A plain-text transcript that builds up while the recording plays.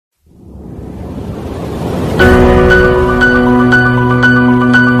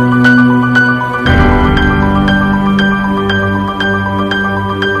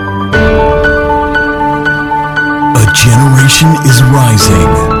nation is rising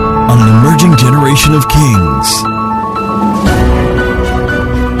on an emerging generation of kings.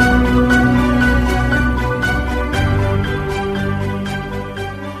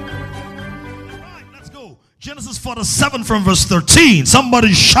 Let's go. Genesis 47 from verse 13.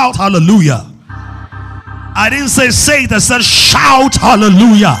 Somebody shout hallelujah. I didn't say it, I said shout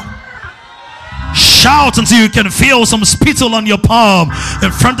hallelujah. Shout until you can feel some spittle on your palm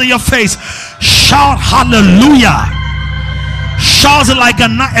in front of your face. Shout hallelujah. Shout it like a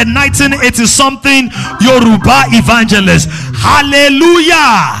 1980 something Yoruba evangelist.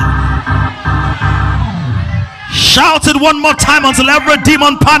 Hallelujah. Shout it one more time until every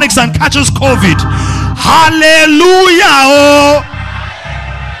demon panics and catches COVID. Hallelujah. Oh.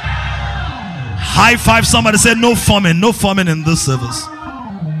 High five somebody, say no farming in this service.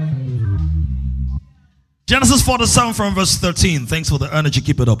 Genesis 47 from verse 13. Thanks for the energy,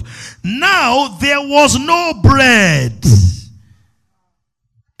 keep it up. Now there was no bread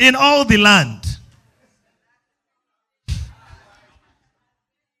in all the land.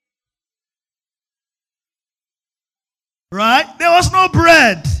 Right? There was no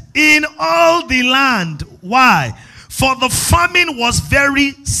bread in all the land. Why? For the famine was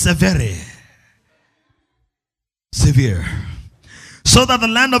very severe. So that the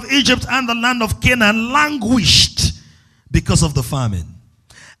land of Egypt and the land of Canaan languished because of the famine.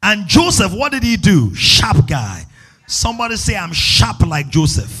 And Joseph, what did he do? Sharp guy. Somebody say, I'm sharp like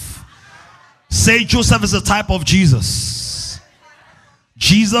Joseph. Say, Joseph is a type of Jesus.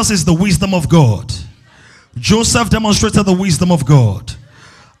 Jesus is the wisdom of God. Joseph demonstrated the wisdom of God.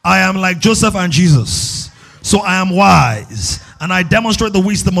 I am like Joseph and Jesus. So I am wise. And I demonstrate the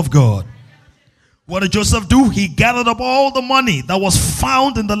wisdom of God. What did Joseph do? He gathered up all the money that was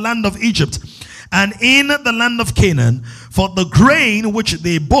found in the land of Egypt and in the land of Canaan for the grain which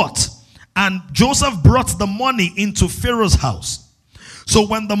they bought. And Joseph brought the money into Pharaoh's house. So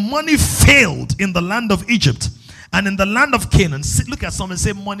when the money failed in the land of Egypt and in the land of Canaan, look at someone and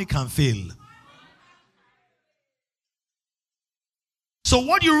say, money can fail. So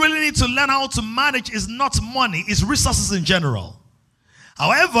what you really need to learn how to manage is not money, it's resources in general.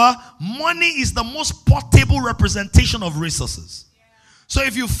 However, money is the most portable representation of resources. So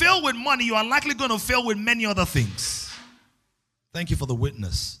if you fail with money, you are likely going to fail with many other things. Thank you for the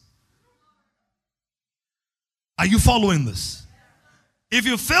witness. Are you following this? If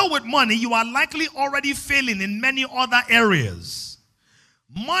you fail with money, you are likely already failing in many other areas.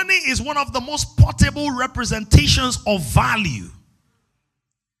 Money is one of the most portable representations of value.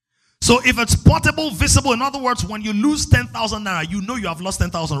 So if it's portable, visible, in other words, when you lose 10,000 naira, you know you have lost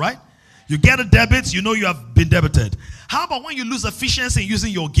 10,000, right? You get a debit, you know you have been debited. How about when you lose efficiency in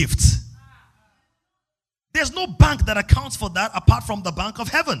using your gift? There's no bank that accounts for that apart from the bank of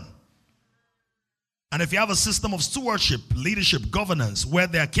heaven. And if you have a system of stewardship, leadership, governance, where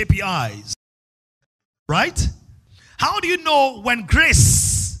there are KPIs, right? How do you know when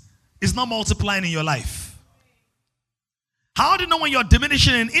grace is not multiplying in your life? How do you know when you're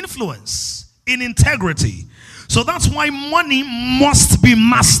diminishing in influence, in integrity? So that's why money must be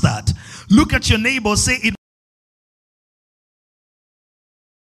mastered. Look at your neighbor, say, if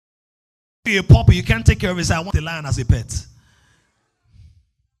you're a puppy, you can't take care of it. Say, I want a lion as a pet.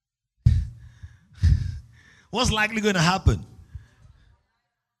 What's likely going to happen?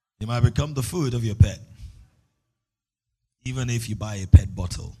 You might become the food of your pet. Even if you buy a pet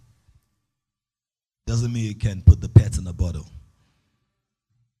bottle. Doesn't mean you can put the pet in a bottle.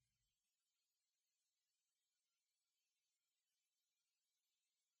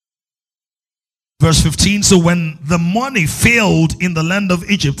 Verse 15, so when the money failed in the land of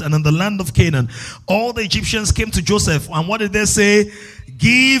Egypt and in the land of Canaan, all the Egyptians came to Joseph. And what did they say?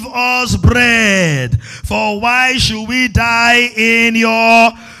 Give us bread, for why should we die in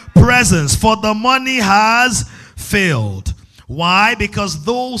your presence? For the money has failed. Why? Because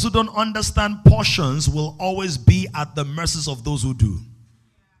those who don't understand portions will always be at the mercies of those who do.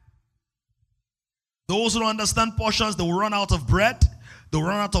 Those who don't understand portions, they will run out of bread, they will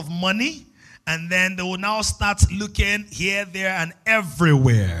run out of money, and then they will now start looking here, there, and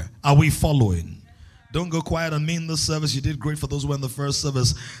everywhere. Are we following? Don't go quiet on me in this service. You did great for those who were in the first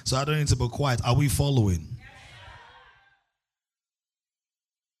service, so I don't need to be quiet. Are we following?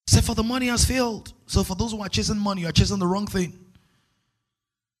 Say, for the money has failed. So for those who are chasing money, you are chasing the wrong thing.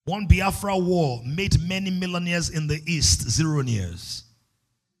 One Biafra war made many millionaires in the East zillionaires.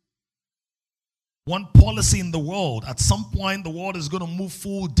 One policy in the world, at some point the world is going to move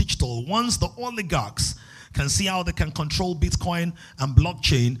full digital. Once the oligarchs can see how they can control Bitcoin and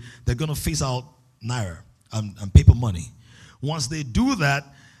blockchain, they're going to phase out Naira and paper money. Once they do that,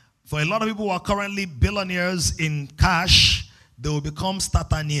 for a lot of people who are currently billionaires in cash, they will become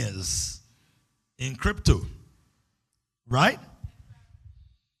Stataneers in crypto. Right?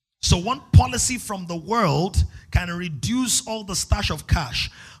 So one policy from the world can reduce all the stash of cash,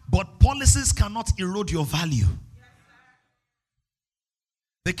 but policies cannot erode your value.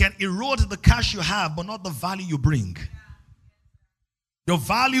 They can erode the cash you have, but not the value you bring. Your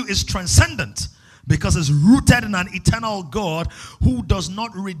value is transcendent because it's rooted in an eternal God who does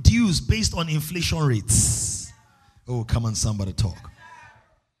not reduce based on inflation rates. Oh, come on, somebody talk.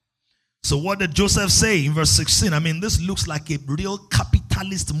 So what did Joseph say in verse 16? I mean, this looks like a real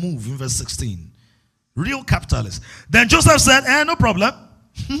capitalist move in verse 16. Real capitalist. Then Joseph said, no problem.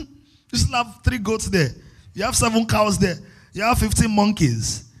 You still have 3 goats there. You have 7 cows there. You have 15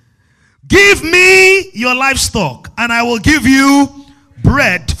 monkeys. Give me your livestock, and I will give you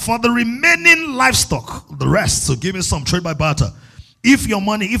bread for the remaining livestock. The rest. So give me some, trade by barter. If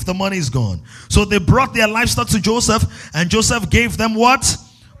the money is gone. So they brought their livestock to Joseph, and Joseph gave them what?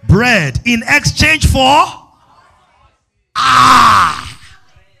 Bread in exchange for how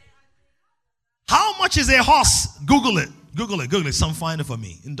much is a horse? Google it. Some find it for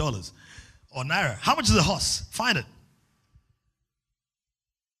me in dollars or naira. How much is a horse? Find it.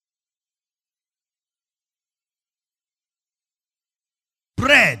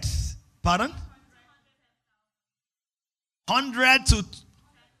 Bread, pardon? 100 to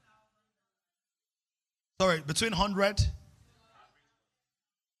between 100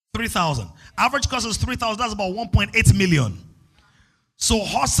 3,000. Average cost is 3,000. That's about 1.8 million. So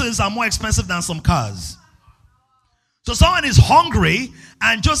horses are more expensive than some cars. So someone is hungry,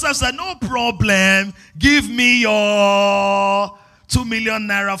 and Joseph said, no problem. Give me your 2 million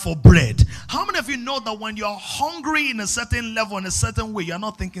naira for bread. How many of you know that when you're hungry in a certain level, in a certain way, you're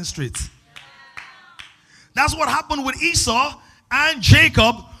not thinking straight? That's what happened with Esau and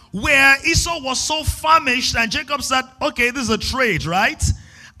Jacob, where Esau was so famished, and Jacob said, okay, this is a trade, right?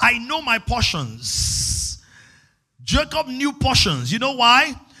 I know my portions. Jacob knew portions. You know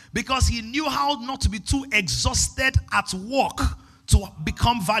why? Because he knew how not to be too exhausted at work to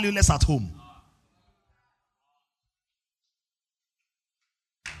become valueless at home.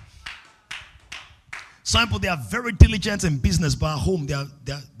 Some people, they are very diligent in business, but at home they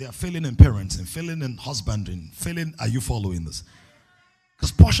are failing in parenting, failing in husbanding, failing. Are you following this?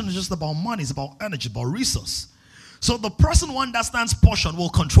 Because portion is just about money, it's about energy, about resource. So the person who understands portion will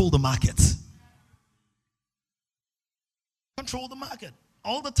control the market. Control the market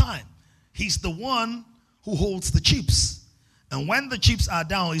all the time. He's the one who holds the chips. And when the chips are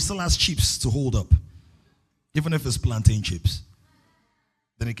down, he still has chips to hold up. Even if it's plantain chips.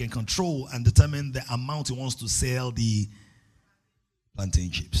 Then he can control and determine the amount he wants to sell the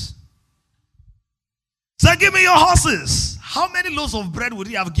plantain chips. So give me your horses. How many loaves of bread would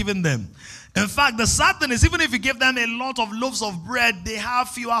he have given them? In fact, the sad thing is, even if you give them a lot of loaves of bread, they have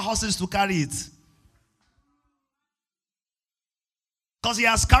fewer horses to carry it. Because he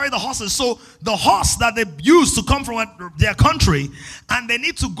has carried the horses. So the horse that they used to come from their country, and they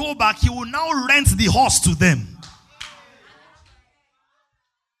need to go back, he will now rent the horse to them.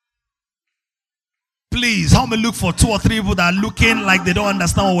 Please, help me look for 2 or 3 people that are looking like they don't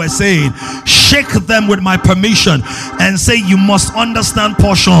understand what we're saying. Shake them with my permission and say, you must understand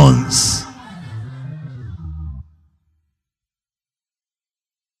portions.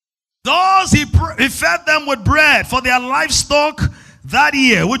 Those he fed them with bread for their livestock that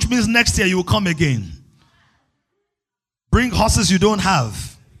year, which means next year you will come again. Bring horses you don't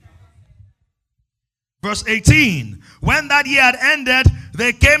have. Verse 18. When that year had ended,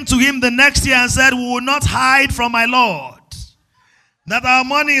 they came to him the next year and said, we will not hide from my Lord that our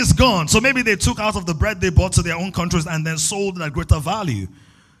money is gone. So maybe they took out of the bread they bought to their own countries and then sold it at greater value.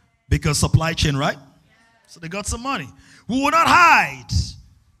 Because supply chain, right? So they got some money. We will not hide.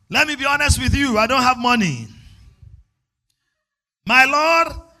 Let me be honest with you. I don't have money. My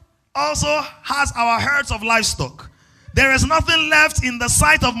Lord also has our herds of livestock. There is nothing left in the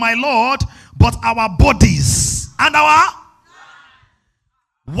sight of my Lord but our bodies and our.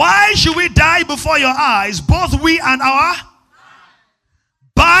 Why should we die before your eyes, both we and our?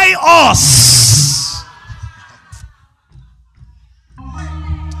 By us.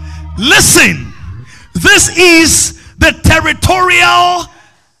 Listen, this is the territorial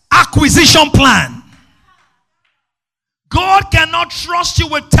acquisition plan. God cannot trust you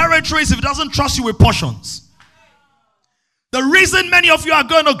with territories if he doesn't trust you with portions. The reason many of you are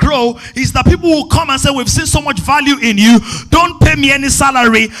going to grow is that people will come and say, we've seen so much value in you. Don't pay me any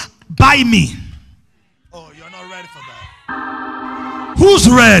salary. Buy me. Oh, you're not ready for that. Who's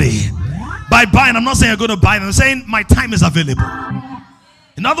ready? By buying, I'm not saying you're going to buy them. I'm saying my time is available.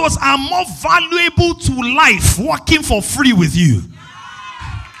 In other words, I'm more valuable to life working for free with you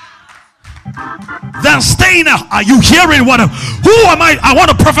than staying out. Are you hearing what who am I? I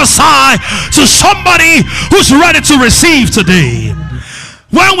want to prophesy to somebody who's ready to receive today.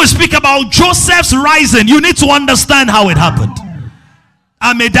 When we speak about Joseph's rising, you need to understand how it happened.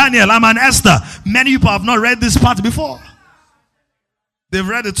 I'm a Daniel, I'm an Esther. Many people have not read this part before. They've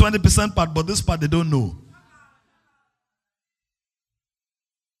read the 20% part, but this part they don't know.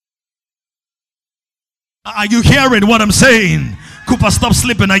 Are you hearing what I'm saying? Cooper, stop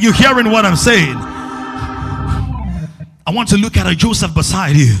sleeping. Are you hearing what I'm saying? I want to look at a Joseph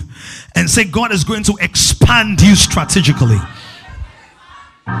beside you and say, God is going to expand you strategically.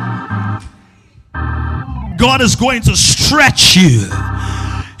 God is going to stretch you.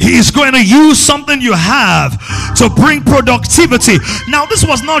 He is going to use something you have to bring productivity. Now, this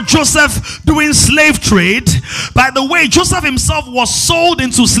was not Joseph doing slave trade. By the way, Joseph himself was sold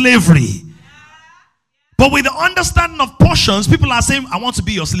into slavery. But with the understanding of portions, people are saying, I want to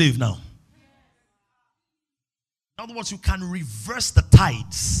be your slave now. In other words, you can reverse the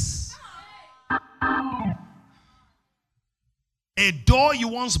tides. A door you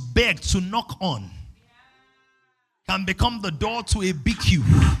once begged to knock on can become the door to a BQ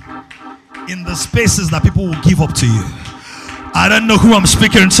in the spaces that people will give up to you. I don't know who I'm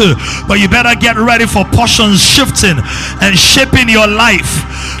speaking to, but you better get ready for portions shifting and shaping your life.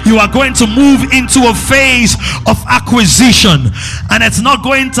 You are going to move into a phase of acquisition, and it's not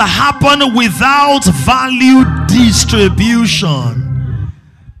going to happen without value distribution.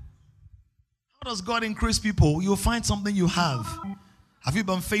 How does God increase people? You'll find something you have. Have you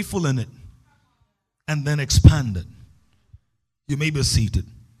been faithful in it? And then expand it. You may be seated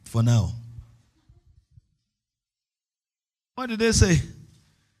for now. What did they say?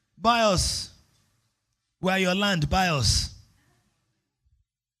 Buy us. Where your land? Buy us.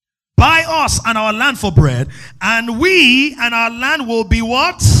 Buy us and our land for bread, and we and our land will be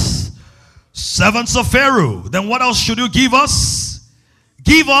what? Servants of Pharaoh. Then what else should you give us?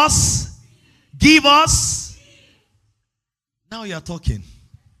 Give us. Give us. Now you are talking.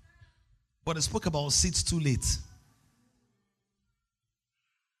 But I spoke about seeds too late.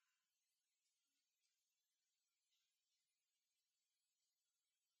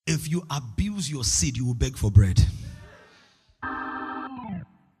 If you abuse your seed, you will beg for bread.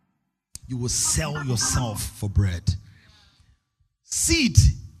 You will sell yourself for bread. Seed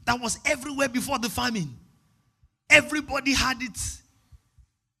that was everywhere before the famine. Everybody had it.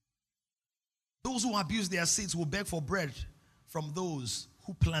 Those who abuse their seeds will beg for bread from those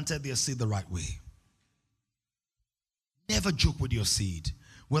who planted their seed the right way. Never joke with your seed.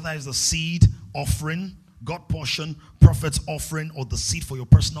 Whether it's a seed offering, God portion, prophet's offering, or the seed for your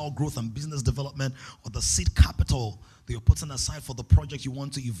personal growth and business development, or the seed capital that you're putting aside for the project you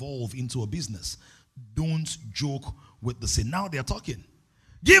want to evolve into a business. Don't joke with the seed. Now they're talking.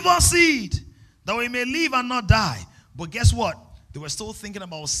 Give us seed that we may live and not die. But guess what? They were still thinking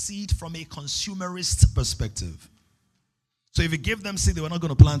about seed from a consumerist perspective. So if you give them seed, they were not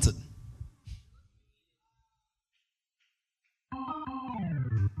going to plant it.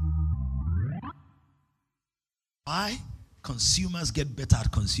 Why? Consumers get better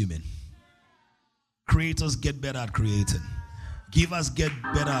at consuming. Creators get better at creating. Givers get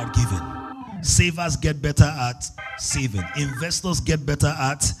better at giving. Savers get better at saving. Investors get better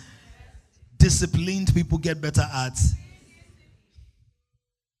at. Disciplined people get better at.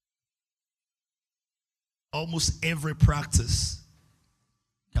 Almost every practice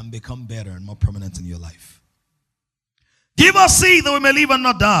can become better and more permanent in your life. Give us seed that we may live and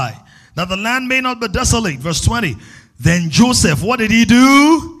not die, that the land may not be desolate. Verse 20. Then Joseph, what did he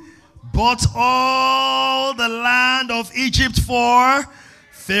do? Bought all the land of Egypt for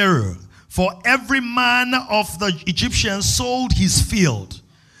Pharaoh. For every man of the Egyptians sold his field,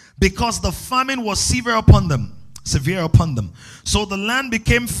 because the famine was severe upon them. So the land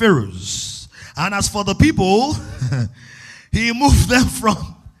became Pharaoh's. And as for the people, he moved them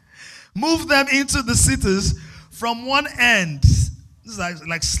into the cities from one end. This is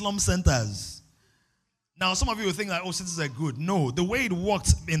like slum centers. Now, some of you will think like, oh, cities are good. No, the way it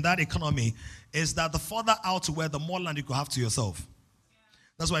worked in that economy is that the further out you were, the more land you could have to yourself.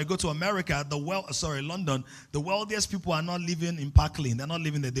 That's why you go to America, London, the wealthiest people are not living in Park Lane. They're not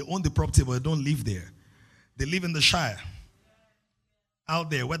living there. They own the property, but they don't live there. They live in the Shire. Out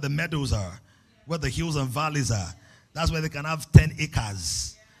there where the meadows are, where the hills and valleys are. That's where they can have 10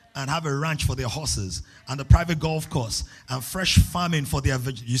 acres and have a ranch for their horses and a private golf course and fresh farming for their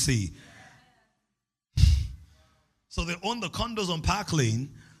you see. So they own the condos on Park Lane,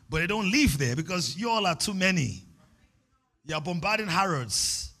 but they don't live there because you all are too many. They are bombarding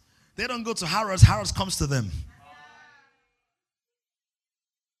Harrods. They don't go to Harrods. Harrods comes to them.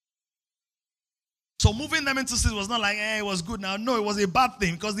 So moving them into cities was not like, it was good now. No, it was a bad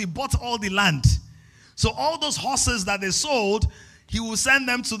thing because they bought all the land. So all those horses that they sold, he will send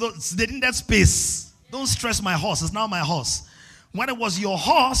them to those. They didn't get space. Don't stress my horse. It's now my horse. When it was your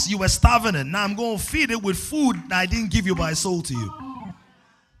horse, you were starving it. Now I'm going to feed it with food that I didn't give you, but I sold to you.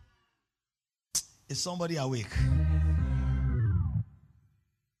 Is somebody awake?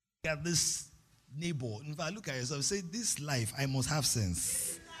 Look at this neighbor. If I look at yourself, say, this life, I must have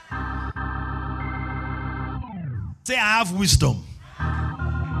sense. Say, I have wisdom.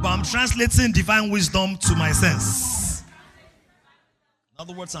 But I'm translating divine wisdom to my sense. In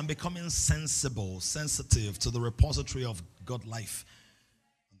other words, I'm becoming sensible, sensitive to the repository of God life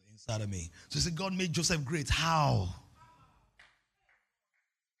on the inside of me. So you say, God made Joseph great. How?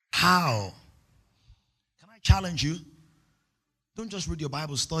 How? Can I challenge you? Don't just read your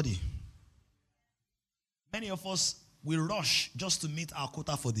Bible, study. Many of us will rush just to meet our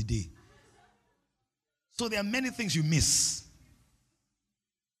quota for the day. So there are many things you miss.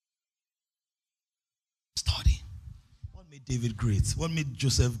 Study. What made David great? What made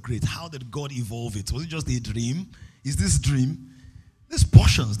Joseph great? How did God evolve it? Was it just a dream? Is this dream? These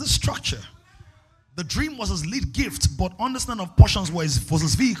portions, this structure. The dream was his lead gift, but understanding of portions was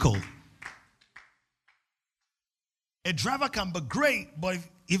his vehicle. A driver can be great, but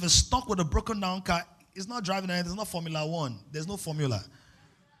if it's stuck with a broken down car, it's not driving anything. It's not Formula One. There's no formula.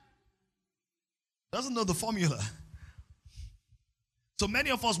 Doesn't know the formula. So many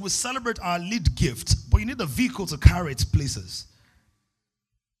of us will celebrate our lead gift, but you need a vehicle to carry it places.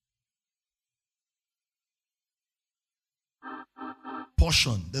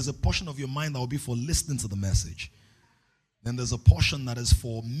 Portion. There's a portion of your mind that will be for listening to the message. Then there's a portion that is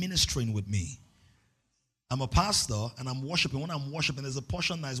for ministering with me. I'm a pastor and I'm worshiping. When I'm worshiping, there's a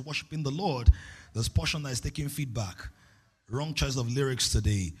portion that is worshiping the Lord. There's a portion that is taking feedback. Wrong choice of lyrics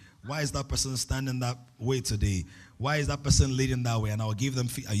today. Why is that person standing that way today? Why is that person leading that way? And I'll give them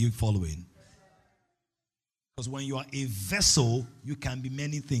Are you following? Because when you are a vessel, you can be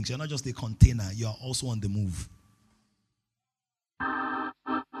many things. You're not just a container. You are also on the move.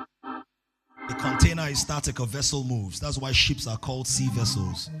 A container is static. A vessel moves. That's why ships are called sea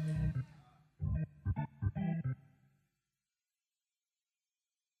vessels.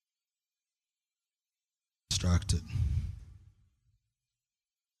 Distracted.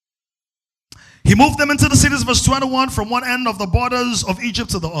 He moved them into the cities, verse 21, from one end of the borders of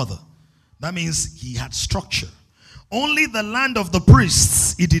Egypt to the other. That means he had structure. Only the land of the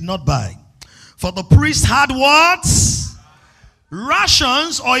priests he did not buy. For the priests had what?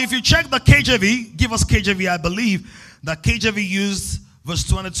 Rations, or if you check the KJV, give us KJV, I believe that KJV used verse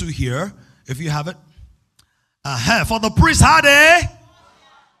 22 here, if you have it. For the priests had a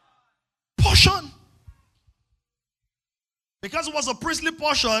portion. Because it was a priestly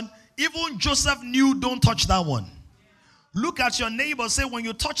portion, even Joseph knew, don't touch that one. Look at your neighbor, say, when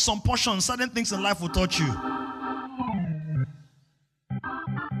you touch some portion, certain things in life will touch you.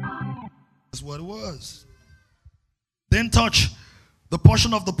 That's what it was. Then touch the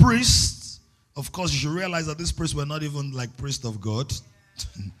portion of the priests. Of course, you should realize that these priests were not even like priests of God.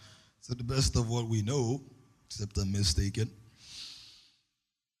 So the best of what we know, except I'm mistaken.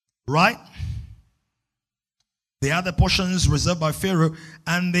 Right? They had the portions reserved by Pharaoh,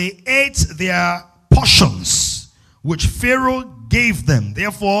 and they ate their portions, which Pharaoh gave them.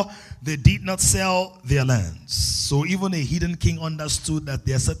 Therefore, they did not sell their lands. So even a hidden king understood that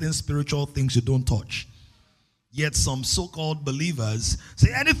there are certain spiritual things you don't touch. Yet some so-called believers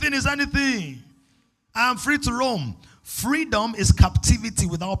say, anything is anything. I am free to roam. Freedom is captivity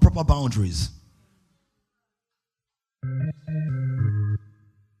without proper boundaries.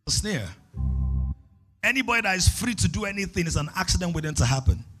 A snare. Anybody that is free to do anything is an accident waiting to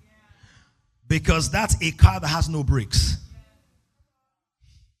happen. Because that's a car that has no brakes.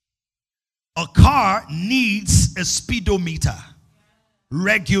 A car needs a speedometer,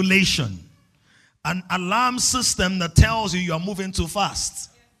 regulation, an alarm system that tells you are moving too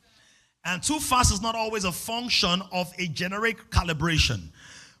fast. And too fast is not always a function of a generic calibration.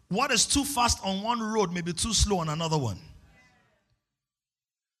 What is too fast on one road may be too slow on another one.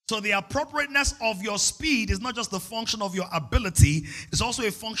 So the appropriateness of your speed is not just the function of your ability, it's also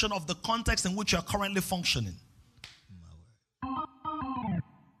a function of the context in which you are currently functioning.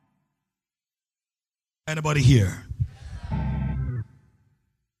 Anybody here?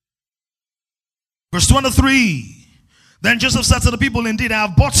 Verse 23. Then Joseph said to the people, indeed, I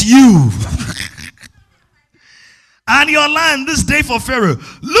have bought you and your land this day for Pharaoh.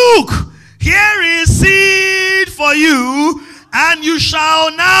 Look, Here is seed for you, and you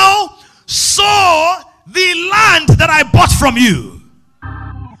shall now sow the land that I bought from you.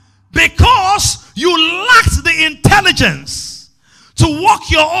 Because you lacked the intelligence to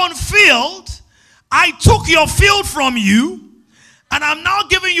walk your own field, I took your field from you, and I'm now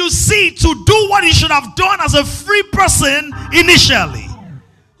giving you seed to do what you should have done as a free person initially.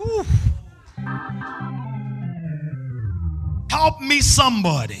 Ooh. Help me,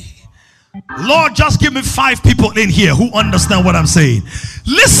 somebody. Lord, just give me 5 people in here who understand what I'm saying.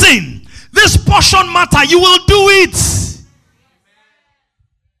 Listen, this portion matter, you will do it.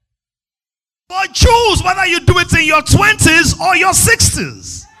 But choose whether you do it in your 20s or your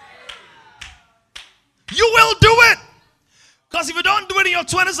 60s. You will do it. Because if you don't do it in your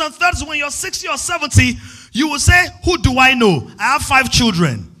 20s and 30s, when you're 60 or 70, you will say, who do I know? I have 5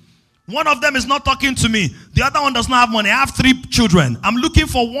 children. One of them is not talking to me. The other one does not have money. I have 3 children. I'm looking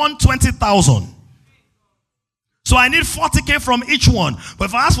for 120,000. So I need 40K from each one. But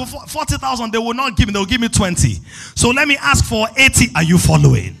if I ask for 40,000, they will not give me. They will give me 20. So let me ask for 80. Are you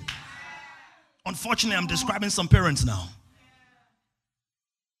following? Unfortunately, I'm describing some parents now.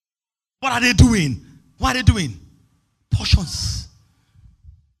 What are they doing? What are they doing? Portions.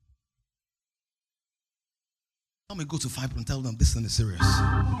 Let me go to 5 and tell them this thing is serious.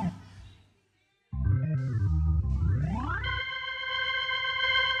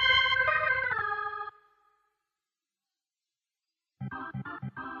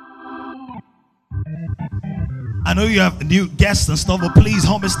 I know you have new guests and stuff, but please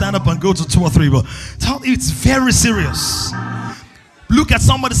help me stand up and go to 2 or 3. But tell you it's very serious. Look at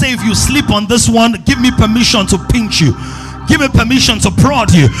somebody, say, if you sleep on this one, give me permission to pinch you. Give me permission to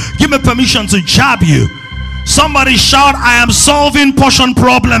prod you. Give me permission to jab you. Somebody shout, I am solving portion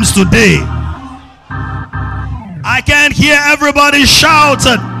problems today. I can't hear everybody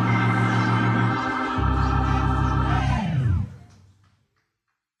shouting.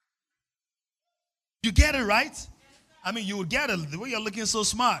 You get it, right? I mean, you will get it. The way you're looking so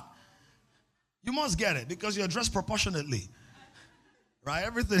smart. You must get it because you're dressed proportionately. Right?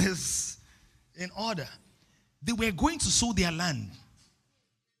 Everything is in order. They were going to sow their land,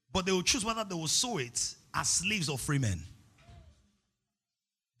 but they will choose whether they will sow it as slaves or free men.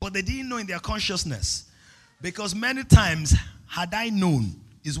 But they didn't know in their consciousness, because many times, had I known,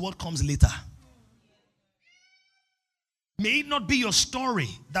 is what comes later. May it not be your story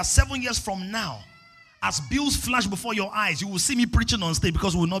that 7 years from now, as bills flash before your eyes, you will see me preaching on stage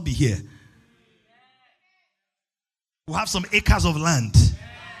because we will not be here. We'll have some acres of land.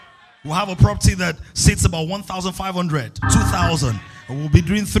 We'll have a property that sits about 1,500, 2,000. And we'll be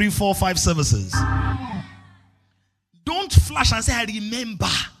doing 3, 4, 5 services. Don't flash and say, I remember.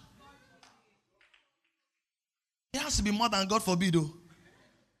 It has to be more than God forbid, though.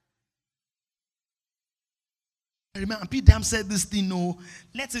 I remember, P. Dam said this thing, no,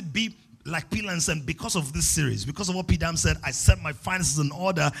 let it be like P. Lanson. Because of this series, because of what P. Dam said, I set my finances in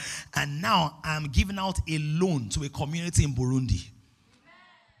order, and now I'm giving out a loan to a community in Burundi.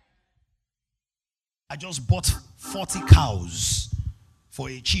 I just bought 40 cows for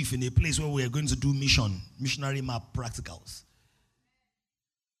a chief in a place where we are going to do missionary map practicals.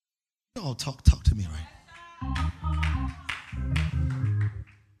 You all talk to me, right?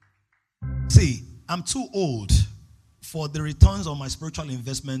 See, I'm too old for the returns on my spiritual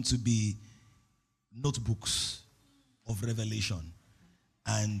investment to be notebooks of revelation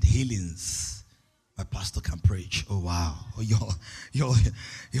and healings. My pastor can preach. Oh wow! Oh, you're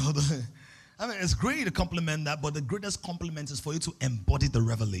I mean, it's great to compliment that, but the greatest compliment is for you to embody the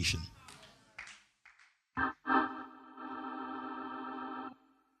revelation.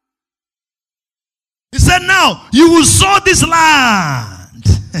 He said, now you will sow this land.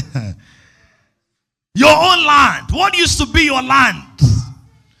 Your own land. What used to be your land?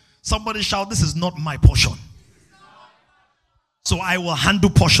 Somebody shout, this is not my portion. So I will handle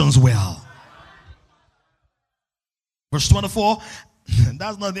portions well. Verse 24.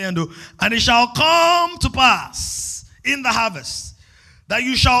 That's not the end. And it shall come to pass in the harvest that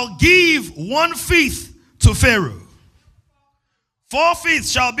you shall give 1/5 to Pharaoh.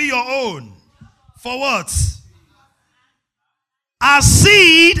 4/5 shall be your own. For what? As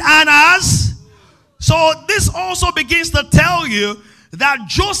seed and as. So this also begins to tell you that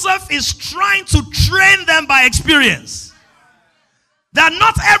Joseph is trying to train them by experience. That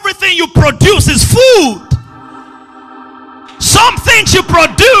not everything you produce is food. Some things you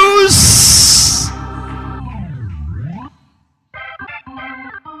produce.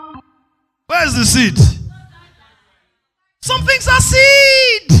 Where's the seed? Some things are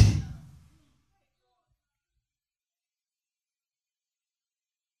seed.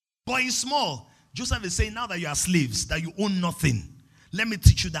 But it's small. Joseph is saying, now that you are slaves, that you own nothing, let me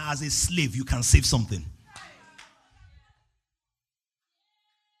teach you that as a slave, you can save something.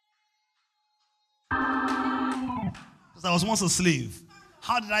 Because I was once a slave.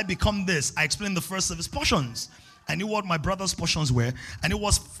 How did I become this? I explained the first service, portions. I knew what my brother's portions were. I knew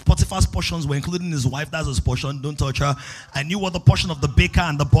what Potiphar's portions were, including his wife. That's his portion. Don't touch her. I knew what the portion of the baker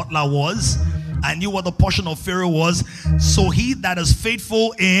and the butler was. I knew what the portion of Pharaoh was. So he that is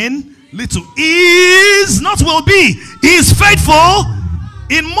faithful in little is, not will be, is faithful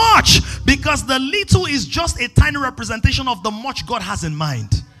in much. Because the little is just a tiny representation of the much God has in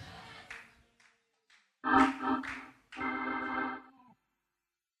mind.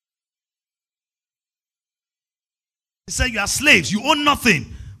 He said you are slaves, you own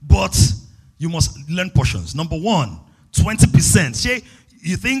nothing, but you must learn portions. Number one, 20%. Say,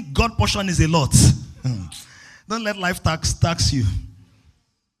 you think God portion is a lot. Don't let life tax you.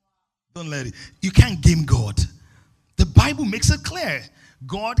 Don't let it. You can't game God. The Bible makes it clear.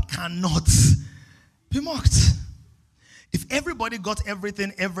 God cannot be mocked. If everybody got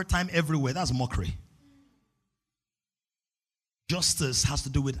everything, every time, everywhere, that's mockery. Justice has to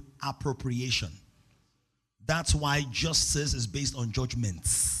do with appropriation. That's why justice is based on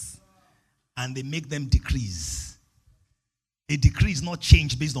judgments. And they make them decrees. A decree is not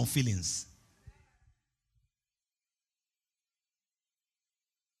changed based on feelings.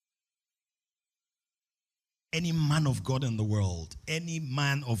 Any man of God in the world, any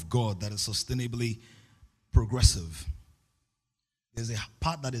man of God that is sustainably progressive, there's a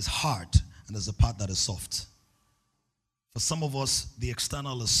part that is hard and there's a part that is soft. For some of us, the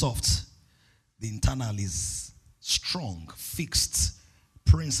external is soft. The internal is strong, fixed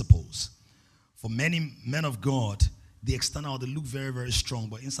principles. For many men of God, the external, they look very, very strong,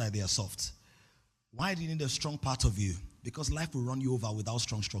 but inside they are soft. Why do you need a strong part of you? Because life will run you over without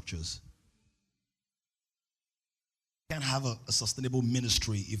strong structures. You can't have a sustainable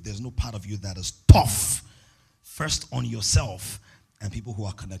ministry if there's no part of you that is tough. First on yourself and people who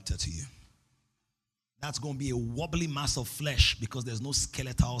are connected to you. That's going to be a wobbly mass of flesh because there's no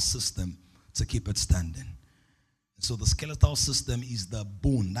skeletal system to keep it standing. So the skeletal system is the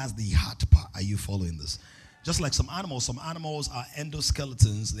bone. That's the hard part. Are you following this? Just like some animals are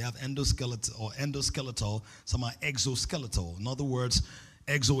endoskeletons. They have endoskeletal. Some are exoskeletal. In other words,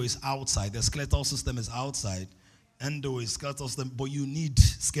 exo is outside. The skeletal system is outside. Endo is skeletal system. But you need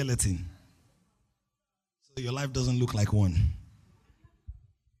skeleton. So your life doesn't look like one.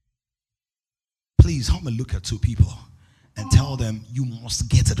 Please help me look at two people and tell them you must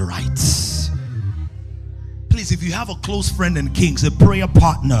get it right. Please, if you have a close friend in Kings, a prayer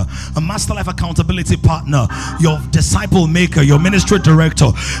partner, a Master Life accountability partner, your disciple maker, your ministry director,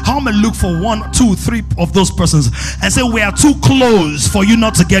 help me look for 1, 2, 3 of those persons and say, we are too close for you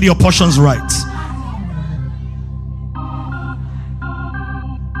not to get your portions right.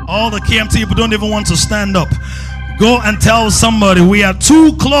 All the KMT people don't even want to stand up. Go and tell somebody, we are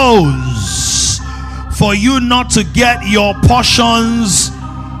too close for you not to get your portions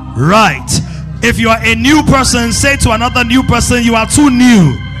right. If you are a new person, say to another new person, you are too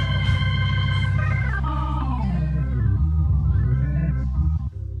new.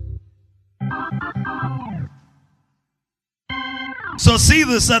 So see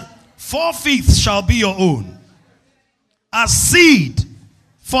this, that 4/5 shall be your own, as seed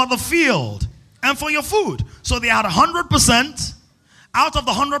for the field and for your food. So they had 100%. Out of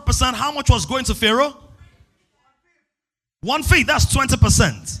the 100%, how much was going to Pharaoh? 1/5, that's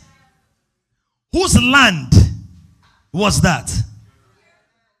 20%. Whose land was that?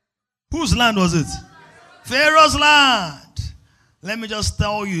 Whose land was it? Pharaoh's land. Let me just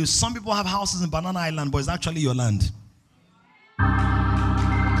tell you, some people have houses in Banana Island, but it's actually your land.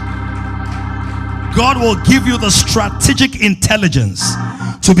 God will give you the strategic intelligence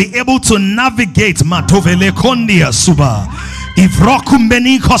to be able to navigate Matovele Kondia Suba. You are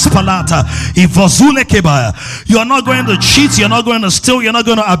not going to cheat, you're not going to steal, you're not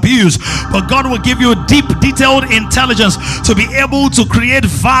going to abuse, but God will give you deep, detailed intelligence to be able to create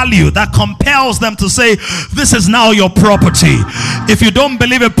value that compels them to say, this is now your property. If you don't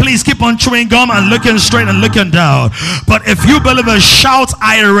believe it, please keep on chewing gum and looking straight and looking down. But if you believe it, shout,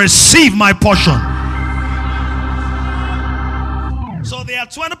 I receive my portion. So they are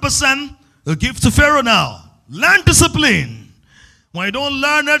 20%. They'll give to Pharaoh now. Learn discipline. When you don't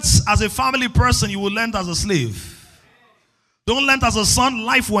learn it as a family person, you will learn it as a slave. Don't learn it as a son,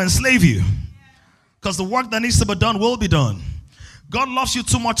 life will enslave you. Because the work that needs to be done will be done. God loves you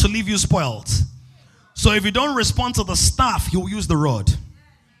too much to leave you spoiled. So if you don't respond to the staff, he will use the rod.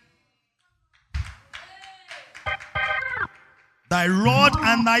 Thy rod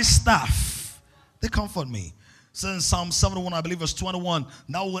and thy staff, they comfort me. So in Psalm 71, I believe verse 21,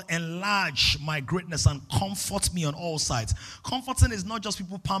 thou will enlarge my greatness and comfort me on all sides. Comforting is not just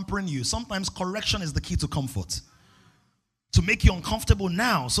people pampering you. Sometimes correction is the key to comfort. To make you uncomfortable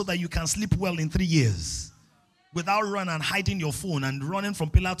now so that you can sleep well in 3 years. Without running and hiding your phone and running from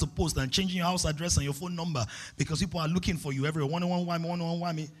pillar to post and changing your house address and your phone number because people are looking for you everywhere.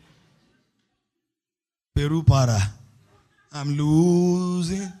 111 Peru para. I'm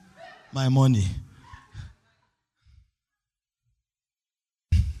losing my money.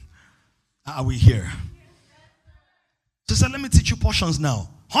 Are we here? So said, let me teach you portions now.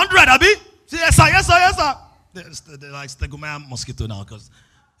 100, Abi? Yes, sir, yes, sir, yes, sir. They're like Stegomaya mosquito now because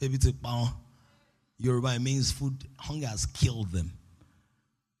maybe to pound Yoruba, it means food, hunger has killed them.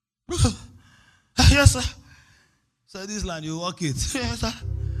 Yes, sir. So this land, you walk it. Yes, sir.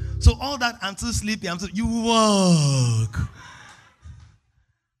 So all that, I'm too sleepy, you walk.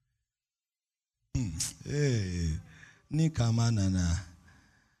 Hey, Nikamanana.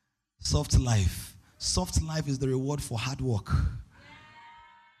 Soft life. Soft life is the reward for hard work.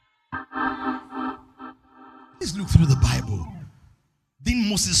 Let's look through the Bible. Didn't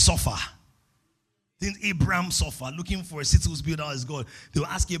Moses suffer? Didn't Abraham suffer looking for a city whose builder is God? They will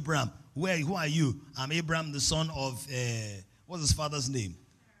ask Abraham, who are you? I'm Abraham, the son of, what's his father's name?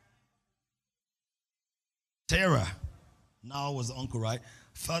 Terah. Now was the uncle, right?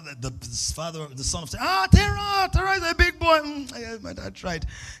 The son of Terah. Terah is a big boy. My dad tried.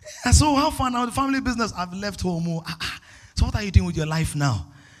 And so how far now? The family business. I've left home. So what are you doing with your life now?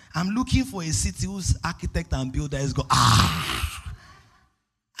 I'm looking for a city whose architect and builder is God.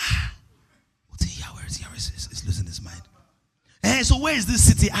 What's in Yahweh? He's losing his mind. So where is this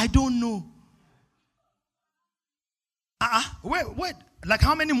city? I don't know. Wait. Like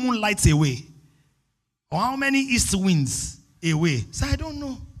how many moonlights away? Or how many east winds away? So I don't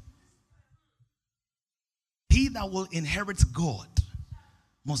know. He that will inherit God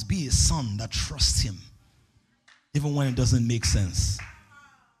must be a son that trusts him, even when it doesn't make sense.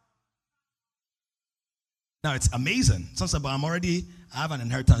 Now it's amazing. Some say, but I have an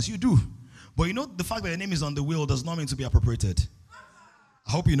inheritance. You do. But you know, the fact that your name is on the will does not mean to be appropriated.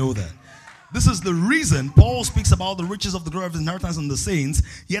 I hope you know that. This is the reason Paul speaks about the riches of the glory of his inheritance in the saints,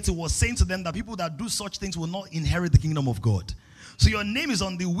 yet he was saying to them that people that do such things will not inherit the kingdom of God. So your name is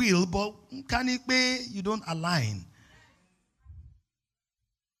on the will, but you don't align.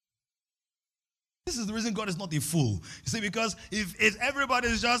 This is the reason God is not a fool. You see, because if everybody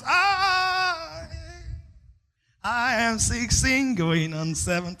is just, I am 16 going on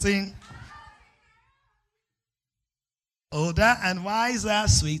 17. Older and wiser,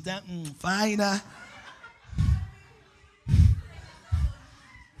 sweeter and finer.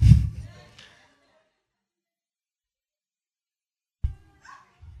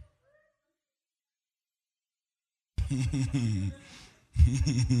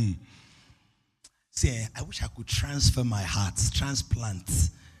 See, I wish I could transfer my heart, transplant.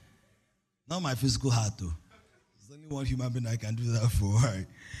 Not my physical heart, though. There's only one human being I can do that for. Right?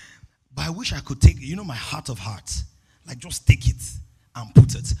 But I wish I could take, my heart of hearts. Like just take it and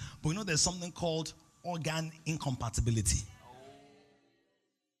put it. But there's something called organ incompatibility.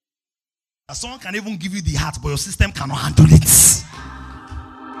 Someone can even give you the heart, but your system cannot handle it.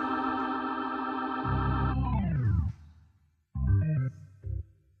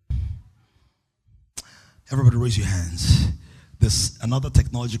 Everybody raise your hands. There's another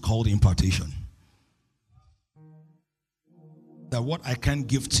technology called impartation. That what I can't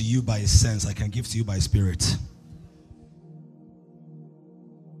give to you by sense, I can give to you by spirit.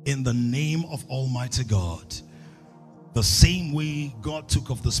 In the name of Almighty God, the same way God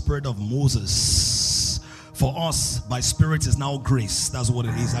took of the spirit of Moses, for us by spirit is now grace. That's what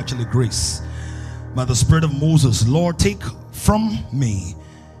it is, actually grace. By the spirit of Moses, Lord, take from me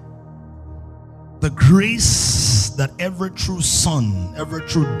the grace that every true son, every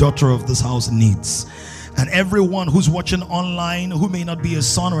true daughter of this house needs. And everyone who's watching online, who may not be a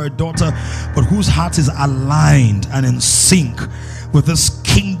son or a daughter, but whose heart is aligned and in sync with this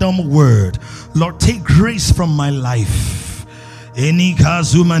kingdom word. Lord, take grace from my life.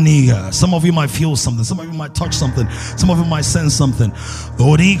 Some of you might feel something. Some of you might touch something. Some of you might sense something.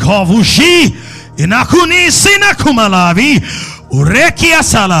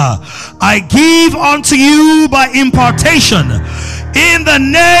 I give unto you by impartation in the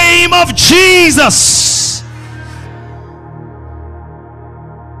name of Jesus.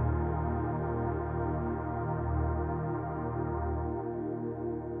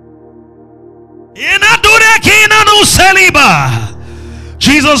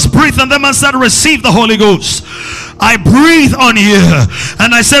 Jesus breathed on them and said, receive the Holy Ghost. I breathe on you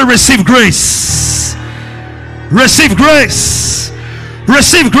and I say, receive grace. Receive grace.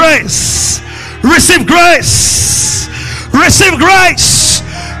 Receive grace. Receive grace. Receive grace.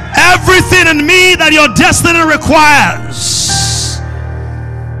 Everything in me that your destiny requires,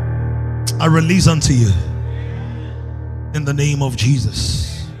 I release unto you in the name of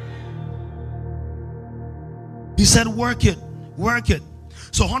Jesus. He said, work it. Work it.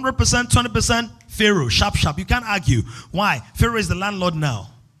 So 100%, 20%, Pharaoh, sharp. You can't argue. Why? Pharaoh is the landlord now.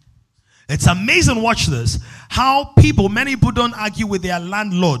 It's amazing, watch this, how many people don't argue with their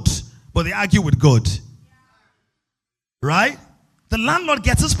landlord, but they argue with God. Right? The landlord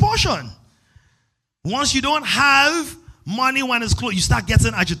gets his portion. Once you don't have money when it's closed, you start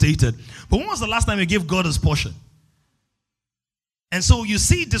getting agitated. But when was the last time you gave God his portion? And so you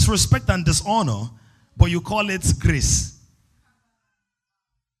see disrespect and dishonor, but you call it grace.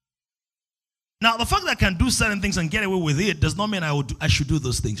 Now, the fact that I can do certain things and get away with it does not mean I should do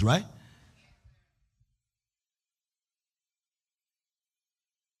those things, right?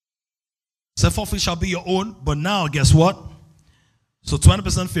 So forfeit shall be your own, but now guess what? So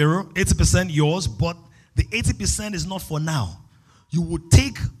 20% Pharaoh, 80% yours, but the 80% is not for now. You will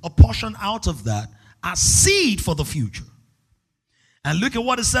take a portion out of that as seed for the future. And look at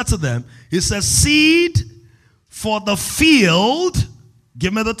what it said to them. It says, seed for the field.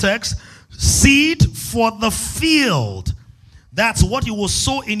 Give me the text. Seed for the field. That's what you will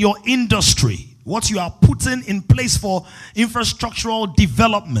sow in your industry. What you are putting in place for infrastructural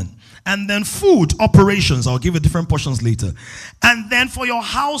development. And then food operations. I'll give you different portions later. And then for your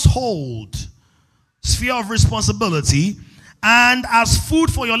household sphere of responsibility. And as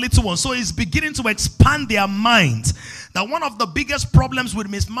food for your little ones. So it's beginning to expand their minds. That one of the biggest problems with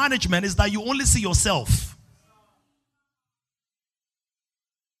mismanagement is that you only see yourself.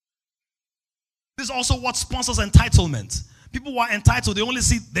 This is also what sponsors entitlement. People who are entitled, they only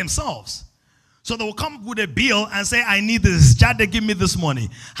see themselves. So they will come with a bill and say, I need this. Jade, give me this money.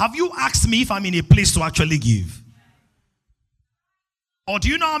 Have you asked me if I'm in a place to actually give? Or do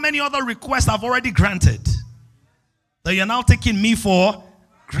you know how many other requests I've already granted? That you're now taking me for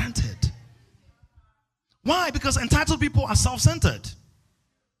granted. Why? Because entitled people are self-centered.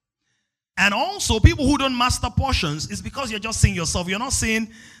 And also, people who don't master portions is because you're just seeing yourself. You're not seeing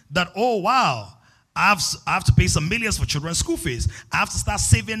that, oh, wow, I have to pay some millions for children's school fees. I have to start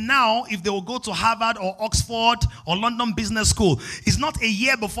saving now if they will go to Harvard or Oxford or London Business School. It's not a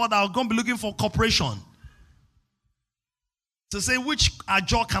year before that I'm going to be looking for corporation. To say, which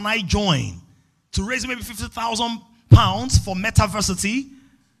job can I join? To raise maybe 50,000 pounds for Metaversity.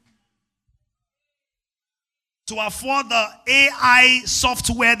 To afford the AI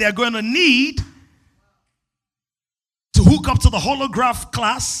software they're going to need. To hook up to the holograph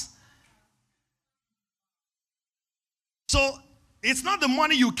class. So, it's not the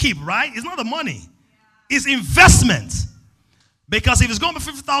money you keep, right? It's not the money. It's investment. Because if it's going to be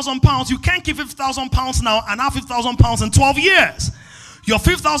 50,000 pounds, you can't keep 50,000 pounds now and have 50,000 pounds in 12 years. Your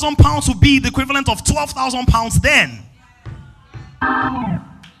 50,000 pounds will be the equivalent of 12,000 pounds then.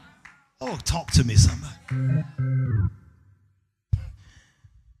 Oh, talk to me, somebody.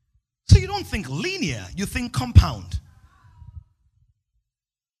 So you don't think linear, you think compound.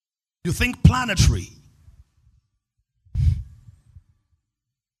 You think planetary.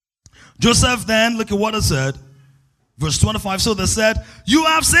 Joseph then, look at what it said. Verse 25, so they said, you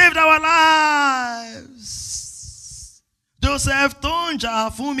have saved our lives. Joseph,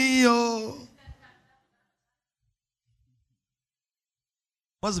 tonja fumio.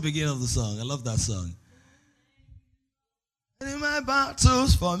 What's the beginning of the song? I love that song. In my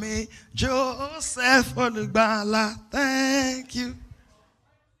battles for me, Joseph Olugbala, thank you.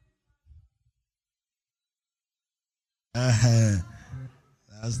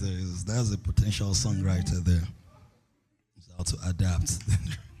 That's the potential songwriter there. He's how to adapt.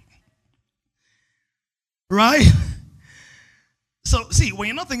 Right? So, see, when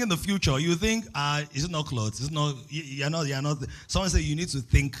you're not thinking the future, you think, is it not clothes? It's not, you're not. Someone said you need to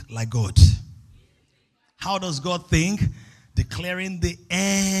think like God. How does God think? Declaring the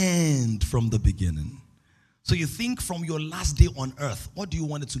end from the beginning. So you think from your last day on earth, what do you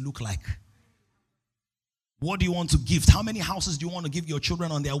want it to look like? What do you want to gift? How many houses do you want to give your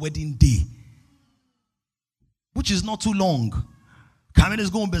children on their wedding day? Which is not too long. Kamini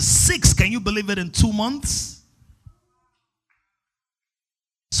is going to be 6. Can you believe it, in 2 months?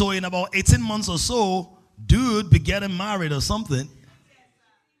 So in about 18 months or so, dude be getting married or something.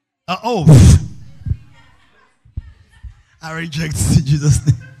 I reject Jesus'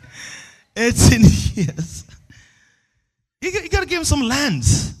 name. 18 years. You got to give him some land.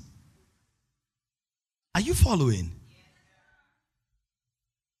 Are you following?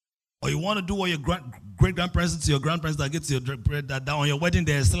 Or you want to do what your great grandparents did to your grandparents that get to your bread that on your wedding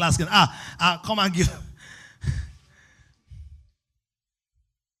day still asking, come and give.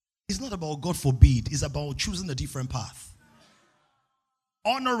 It's not about God forbid, it's about choosing a different path.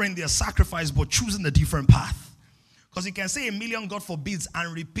 Honoring their sacrifice, but choosing a different path. Because you can say a million God forbids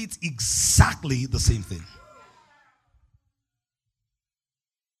and repeat exactly the same thing.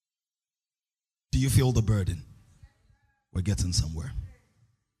 Do you feel the burden? We're getting somewhere.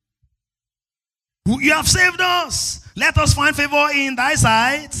 You have saved us. Let us find favor in thy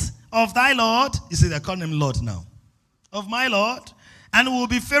sight of thy Lord. You see, they're calling him Lord now. Of my Lord. And we will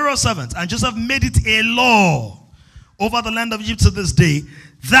be Pharaoh's servants. And Joseph made it a law over the land of Egypt to this day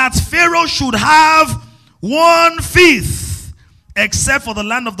that Pharaoh should have 1/5, except for the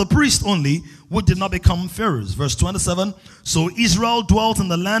land of the priest only, which did not become Pharaoh's. Verse 27. So Israel dwelt in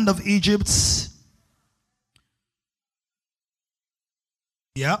the land of Egypt.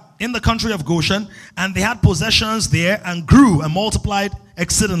 In the country of Goshen, and they had possessions there and grew and multiplied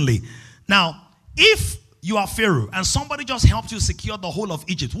exceedingly. Now, if you are Pharaoh and somebody just helped you secure the whole of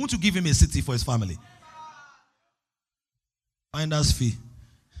Egypt, won't you give him a city for his family? Finder's fee,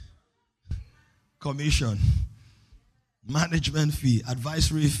 commission, management fee,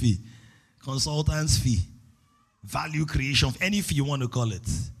 advisory fee, consultant's fee, value creation, any fee you want to call it.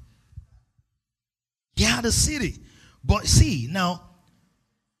 Yeah, the city. But see, now,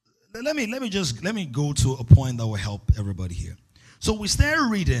 let me go to a point that will help everybody here. So we start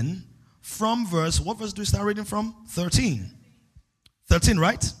reading from what verse do we start reading from? 13. 13,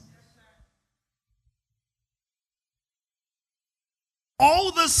 right?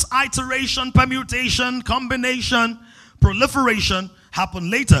 All this iteration, permutation, combination, proliferation happened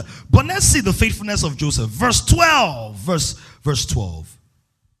later. But let's see the faithfulness of Joseph. Verse 12. Verse 12.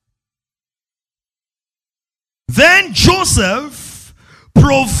 Then Joseph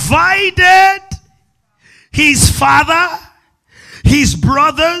provided his father, his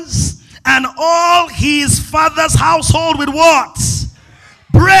brothers, and all his father's household with what?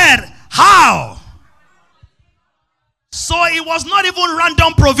 Bread. How? So it was not even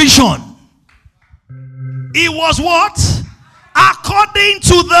random provision. It was what? According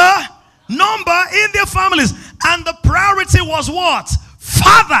to the number in their families. And the priority was what?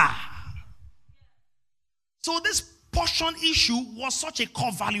 Father. So this portion issue was such a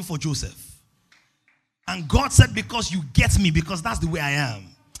core value for Joseph. And God said, because you get me, because that's the way I am,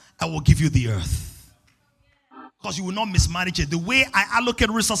 I will give you the earth. Because you will not mismanage it. The way I allocate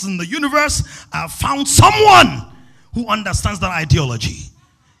resources in the universe, I have found someone who understands that ideology.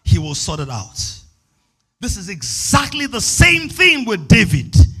 He will sort it out. This is exactly the same thing with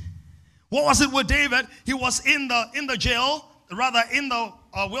David. What was it with David? He was in the jail, rather in the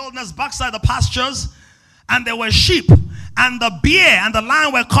wilderness, backside the pastures, and there were sheep, and the bear and the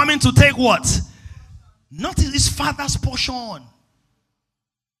lion were coming to take what? Not his father's portion.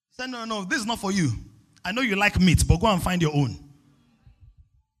 He said, no, this is not for you. I know you like meat, but go and find your own.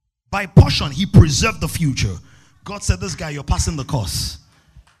 By portion, he preserved the future. God said, this guy, you're passing the course.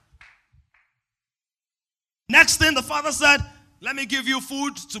 Next thing, the father said, let me give you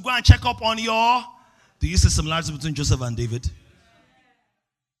food to go and check up on your... Do you see similarities between Joseph and David?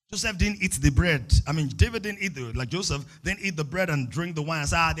 Joseph didn't eat the bread. David didn't eat Joseph didn't eat the bread and drink the wine and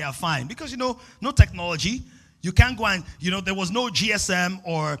say, they are fine. Because, no technology. You can't go and, there was no GSM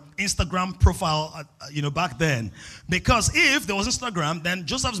or Instagram profile, back then. Because if there was Instagram, then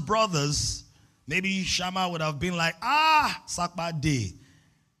Joseph's brothers, maybe Shammah would have been like, Sakba day.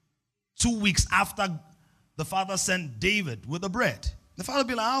 2 weeks after the father sent David with the bread. The father would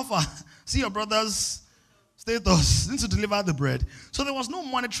be like, Alpha, see your brothers' status, need to deliver the bread. So there was no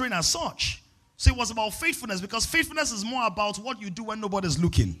monitoring as such. So it was about faithfulness, because faithfulness is more about what you do when nobody's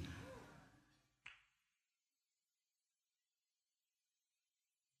looking.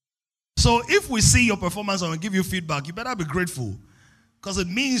 So if we see your performance and we give you feedback, you better be grateful, because it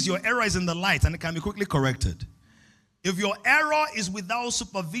means your error is in the light and it can be quickly corrected. If your error is without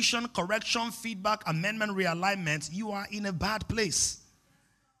supervision, correction, feedback, amendment, realignment, you are in a bad place.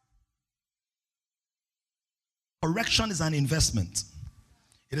 Correction is an investment.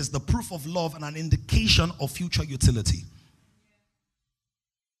 It is the proof of love and an indication of future utility.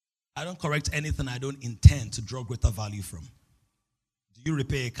 I don't correct anything I don't intend to draw greater value from. Do you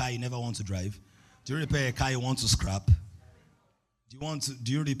repair a car you never want to drive? Do you repair a car you want to scrap? Do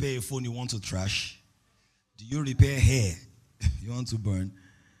you repair a phone you want to trash? Do you repair hair you want to burn?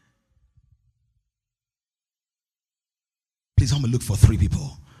 Please help me look for 3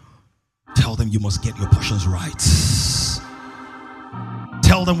 people. Tell them you must get your portions right.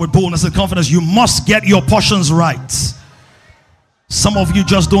 Tell them with boldness and confidence, you must get your portions right. Some of you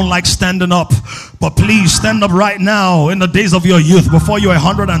just don't like standing up, but please stand up right now in the days of your youth before you're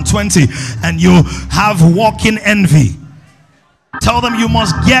 120 and you have walking envy. Tell them you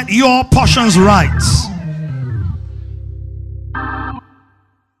must get your portions right.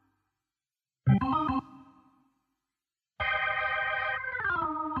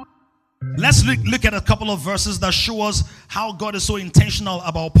 Let's look at a couple of verses that show us how God is so intentional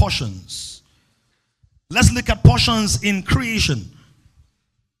about portions. Let's look at portions in creation.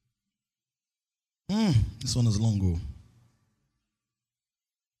 This one is long.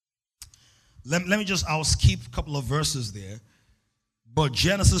 Let me just, I'll skip a couple of verses there. But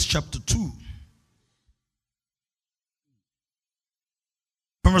Genesis chapter 2.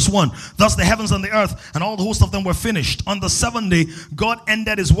 From verse 1. Thus the heavens and the earth and all the host of them were finished. On the seventh day, God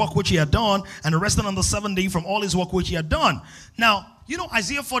ended his work which he had done, and rested on the seventh day from all his work which he had done. Now, you know,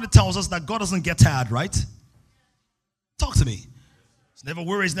 Isaiah 40 tells us that God doesn't get tired, right? Talk to me. He's never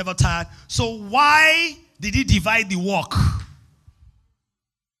worried, he's never tired. So why did he divide the work?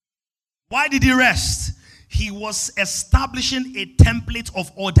 Why did he rest? He was establishing a template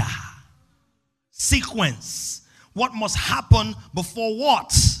of order, sequence. What must happen before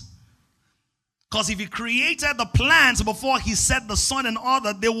what? Because if he created the plants before he set the sun in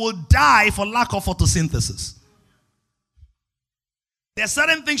order, they will die for lack of photosynthesis. There are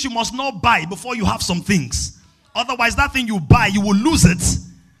certain things you must not buy before you have some things. Otherwise, that thing you buy, you will lose it.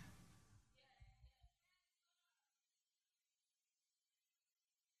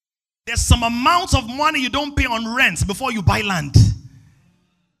 There's some amount of money you don't pay on rent before you buy land.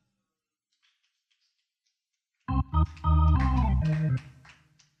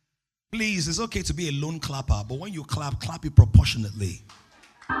 Please, it's okay to be a lone clapper, but when you clap, clap it proportionately.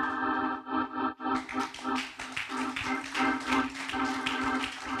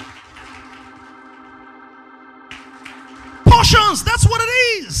 Portions, that's what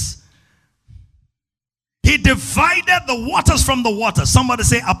it is. He divided the waters from the water. Somebody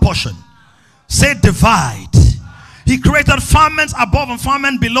say a portion. Say divide. He created firmament above and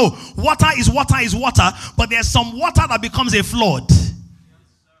firmament below. Water is water is water, but there's some water that becomes a flood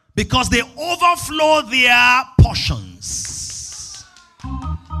because they overflow their portions,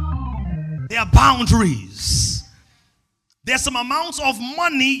 their boundaries. There's some amounts of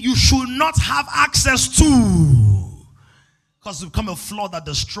money you should not have access to because it's become a flood that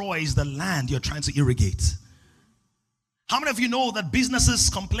destroys the land you're trying to irrigate. How many of you know that businesses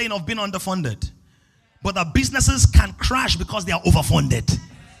complain of being underfunded, but that businesses can crash because they are overfunded?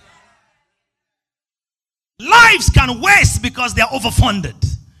 Lives can waste because they are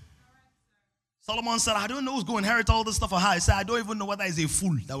overfunded. Solomon said, I don't know who's going to inherit all this stuff or how. He said, I don't even know whether it's a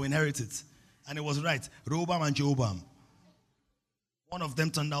fool that will inherit it. And it was right. Rehoboam and Jeroboam. One of them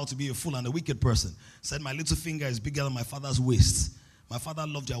turned out to be a fool and a wicked person. Said, my little finger is bigger than my father's waist. My father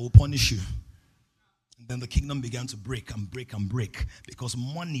loved you, I will punish you. And then the kingdom began to break and break and break because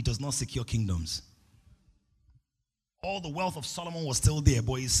money does not secure kingdoms. All the wealth of Solomon was still there,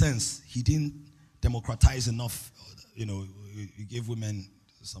 but his sense, he didn't democratize enough. You know, he gave women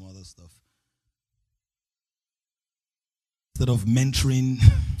some other stuff. Instead of mentoring,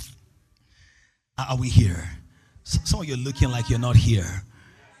 are we here? Some of you are looking like you're not here.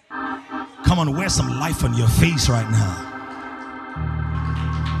 Come on, wear some life on your face right now.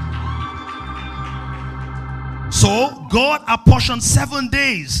 So, God apportioned 7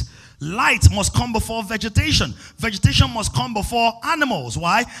 days. Light must come before vegetation. Vegetation must come before animals.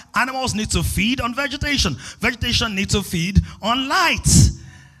 Why? Animals need to feed on vegetation. Vegetation needs to feed on light.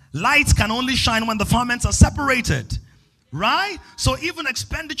 Light can only shine when the firmaments are separated. Right? So even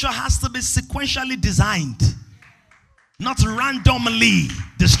expenditure has to be sequentially designed, not randomly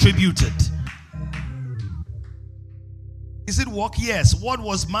distributed. Is it work? Yes. What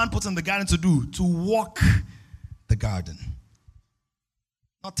was man put in the garden to do? To walk the garden.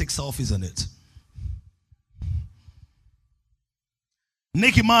 Not take selfies on it.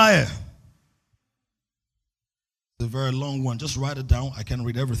 Nehemiah. It's a very long one. Just write it down. I can't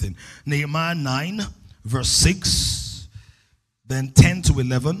read everything. Nehemiah 9, verse 6. Then 10 to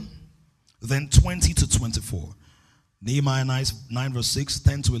 11. Then 20 to 24. Nehemiah 9 verse 6,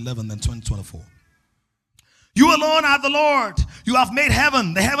 10 to 11, then 20 to 24. You alone are the Lord. You have made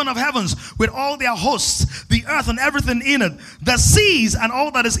heaven, the heaven of heavens, with all their hosts, the earth and everything in it, the seas and all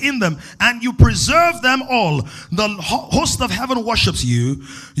that is in them, and you preserve them all. The host of heaven worships you.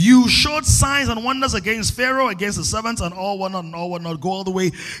 You showed signs and wonders against Pharaoh, against the servants, and all whatnot, and all whatnot. Go all the way.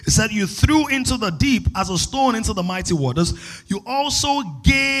 It said you threw into the deep as a stone into the mighty waters. You also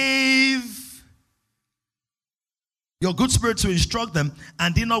gave your good spirit to instruct them,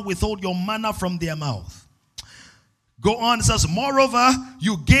 and did not withhold your manna from their mouth. Go on, it says, moreover,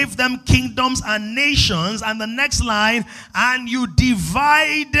 you gave them kingdoms and nations, and the next line, and you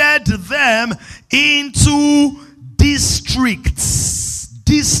divided them into districts.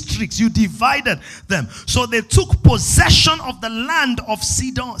 Districts, you divided them. So they took possession of the land of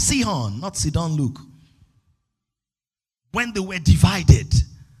Sihon, not Sidon, Luke. When they were divided,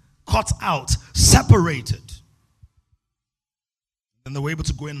 cut out, separated. And they were able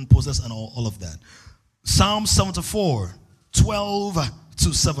to go in and possess and all of that. Psalm 74, 12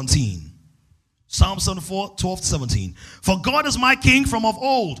 to 17. Psalm 74, 12 to 17. For God is my king from of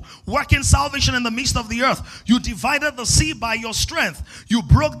old, working salvation in the midst of the earth. You divided the sea by your strength. You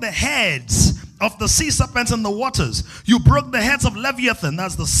broke the heads of the sea serpents in the waters. You broke the heads of Leviathan,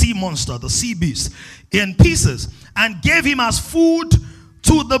 that's the sea monster, the sea beast, in pieces, and gave him as food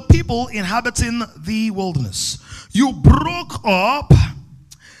to the people inhabiting the wilderness. You broke up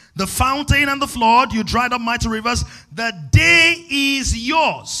the fountain and the flood. You dried up mighty rivers. The day is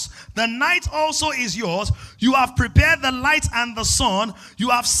yours. The night also is yours. You have prepared the light and the sun. You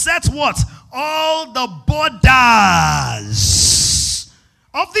have set what? All the borders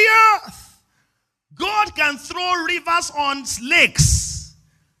of the earth. God can throw rivers on lakes.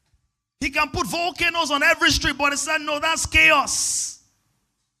 He can put volcanoes on every street, but he said, no, that's chaos.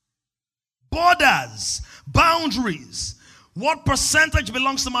 Borders, boundaries. What percentage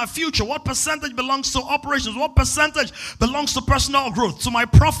belongs to my future? What percentage belongs to operations? What percentage belongs to personal growth, to my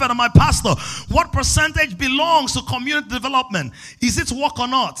prophet and my pastor? What percentage belongs to community development? Is it work or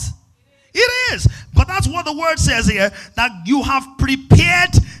not? It is. But that's what the word says here, that you have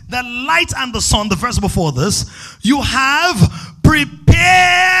prepared the light and the sun. The verse before this, you have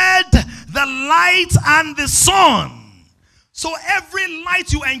prepared the light and the sun. So every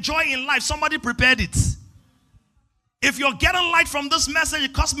light you enjoy in life, somebody prepared it. If you're getting light from this message,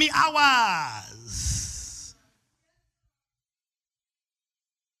 it cost me hours.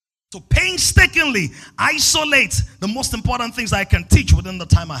 So painstakingly isolate the most important things I can teach within the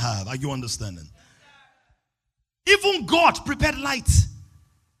time I have. Are you understanding? Even God prepared light.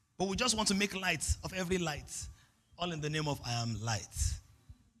 But we just want to make light of every light. All in the name of I am light.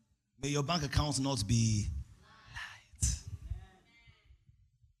 May your bank account not be light.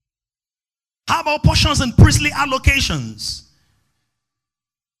 How about portions and priestly allocations?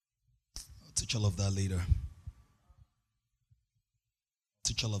 I'll teach all of that later.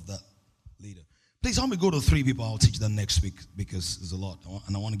 Teach all of that later. Please help me go to 3 people. I'll teach them next week because there's a lot.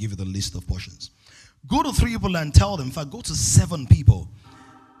 And I want to give you the list of portions. Go to 3 people and tell them. In fact, go to 7 people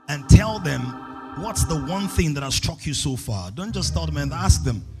and tell them what's the one thing that has struck you so far. Don't just tell them and ask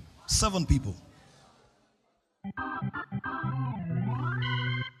them. 7 people.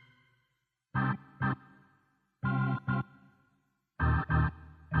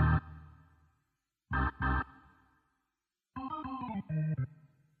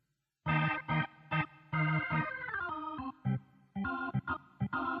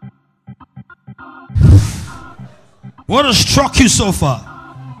 What has struck you so far?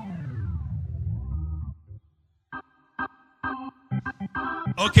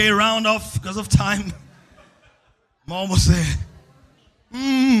 Okay, round off because of time. I'm almost there.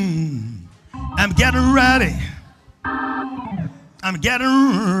 I'm getting ready. I'm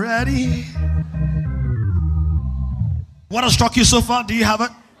getting ready. What has struck you so far? Do you have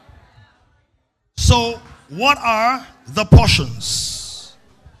it? So, what are the portions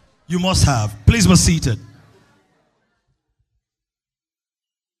you must have? Please be seated.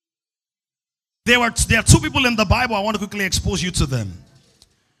 There are 2 people in the Bible. I want to quickly expose you to them.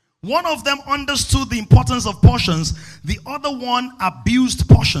 One of them understood the importance of portions. The other one abused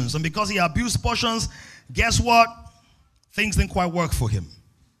portions. And because he abused portions, guess what? Things didn't quite work for him.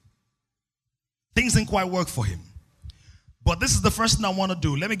 Things didn't quite work for him. But this is the first thing I want to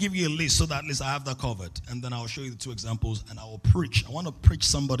do. Let me give you a list so that at least I have that covered. And then I'll show you the 2 examples and I will preach. I want to preach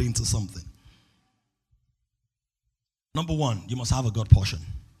somebody into something. Number 1, you must have a God portion.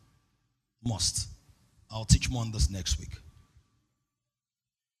 Must. I'll teach more on this next week.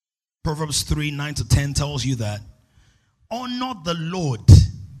 Proverbs 3, 9 to 10 tells you that honor the Lord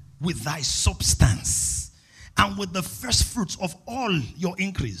with thy substance and with the first fruits of all your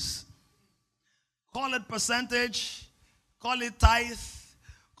increase. Call it percentage, call it tithe,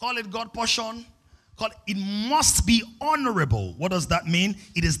 call it God portion. It must be honorable. What does that mean?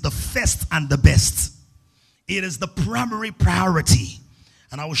 It is the first and the best. It is the primary priority.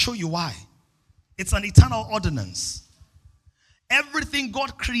 And I will show you why. It's an eternal ordinance. Everything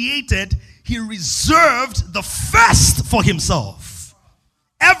God created, he reserved the first for himself.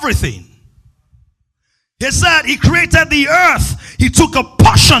 Everything. He said he created the earth. He took a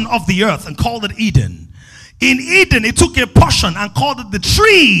portion of the earth and called it Eden. In Eden, he took a portion and called it the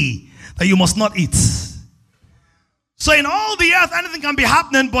tree that you must not eat. So in all the earth, anything can be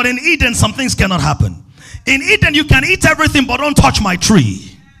happening, but in Eden, some things cannot happen. In Eden, you can eat everything, but don't touch my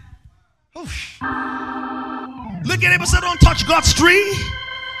tree. Oof. Look at him and say, don't touch God's tree.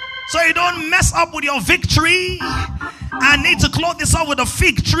 So you don't mess up with your victory and need to clothe yourself with a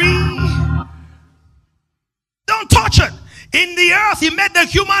fig tree. Don't touch it. In the earth, he made the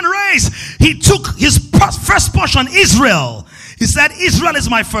human race. He took his first portion, Israel. He said, Israel is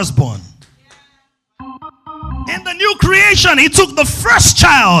my firstborn. In the new creation, he took the first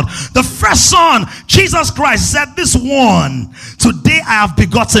child, the first son, Jesus Christ. He said, this one, today I have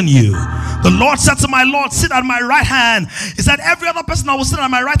begotten you. The Lord said to my Lord, sit at my right hand. He said, every other person that will sit at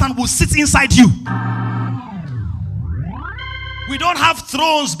my right hand will sit inside you. We don't have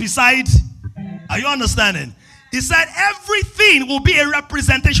thrones beside. Are you understanding? He said everything will be a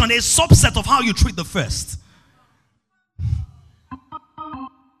representation, a subset of how you treat the first.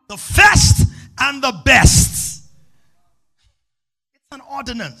 The first and the best. It's an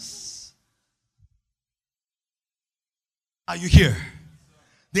ordinance. Are you here?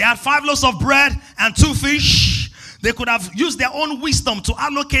 They had 5 loaves of bread and 2 fish. They could have used their own wisdom to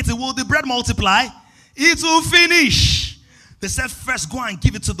allocate it. Will the bread multiply? It will finish. They said, first go and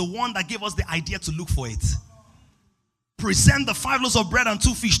give it to the one that gave us the idea to look for it. Present the 5 loaves of bread and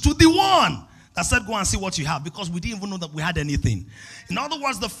 2 fish to the one that said, go and see what you have, because we didn't even know that we had anything. In other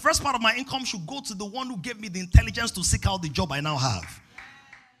words, the first part of my income should go to the one who gave me the intelligence to seek out the job I now have.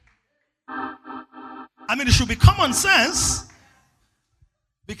 I mean, it should be common sense,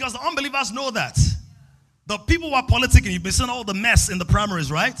 because the unbelievers know that. The people who are politicking, you've been seeing all the mess in the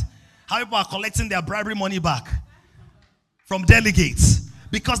primaries, right? How people are collecting their bribery money back from delegates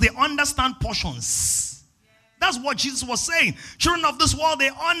because they understand portions. That's what Jesus was saying. Children of this world,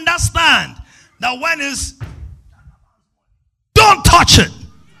 they understand that when is, don't touch it.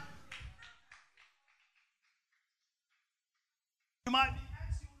 You might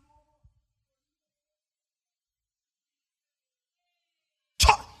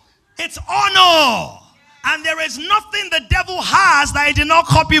it's honor. And there is nothing the devil has that he did not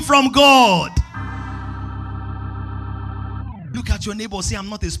copy from God. Look at your neighbor, say, I'm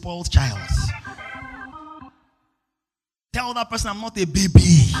not a spoiled child. Tell that person, I'm not a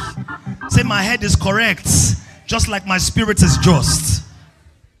baby. Say, my head is correct, just like my spirit is just.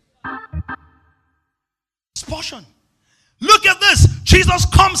 It's portion. Look at this. Jesus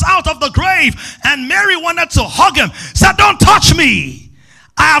comes out of the grave, and Mary wanted to hug him. Said, don't touch me.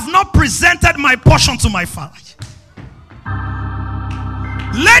 I have not presented my portion to my Father.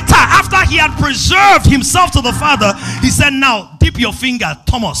 Later, after he had preserved himself to the Father, he said, now dip your finger,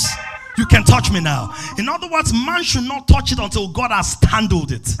 Thomas. You can touch me now. In other words, man should not touch it until God has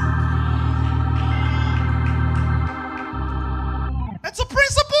handled it. It's a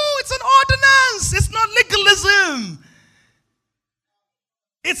principle. It's an ordinance. It's not legalism.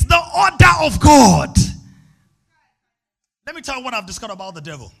 It's the order of God. Let me tell you what I've discovered about the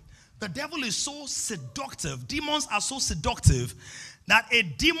devil. The devil is so seductive. Demons are so seductive that a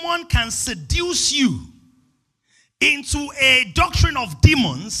demon can seduce you into a doctrine of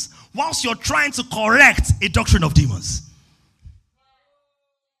demons whilst you're trying to correct a doctrine of demons.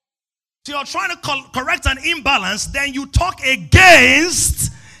 So you're trying to correct an imbalance, then you talk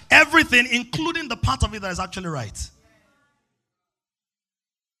against everything, including the part of it that is actually right.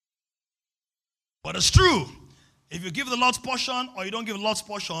 But it's true. If you give the Lord's portion or you don't give the Lord's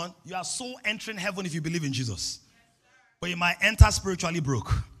portion, you are so entering heaven if you believe in Jesus. But you might enter spiritually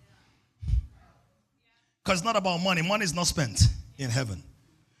broke. Because it's not about money. Money is not spent in heaven.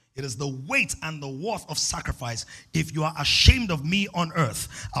 It is the weight and the worth of sacrifice. If you are ashamed of me on earth,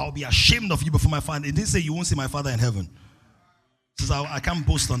 I will be ashamed of you before my Father. It didn't say you won't see my Father in heaven. It says I can't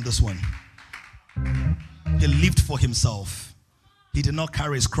boast on this one. He lived for himself. He did not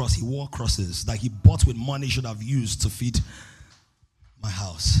carry his cross. He wore crosses that he bought with money he should have used to feed my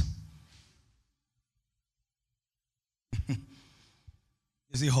house.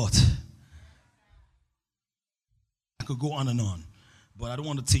 Is it hot? I could go on and on, but I don't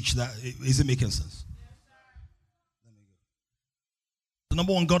want to teach that. Is it making sense? So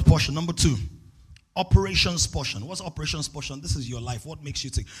number 1, God portion. Number 2, operations portion. What's operations portion? This is your life. What makes you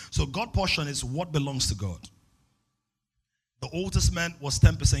tick? So God portion is what belongs to God. The Old Testament was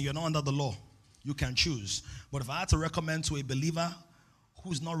 10%. You're not under the law. You can choose. But if I had to recommend to a believer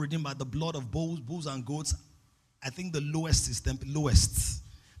who's not redeemed by the blood of bulls and goats, I think the lowest is 10%. Lowest.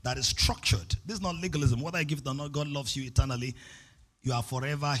 That is structured. This is not legalism. Whether I give it or not, God loves you eternally. You are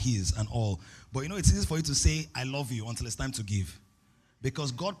forever his and all. But it's easy for you to say, I love you until it's time to give.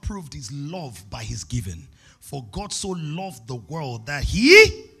 Because God proved his love by his giving. For God so loved the world that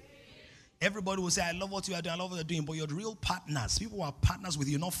everybody will say, I love what you are doing, I love what you're doing. But your real partners, people who are partners with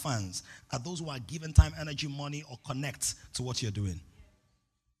you, not fans, are those who are given time, energy, money, or connect to what you're doing.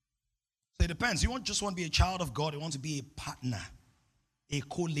 So it depends. You want to be a child of God. You want to be a partner, a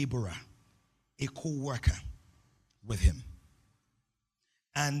co-laborer, a co-worker with him.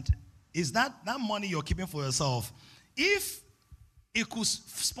 And is that money you're keeping for yourself? If it could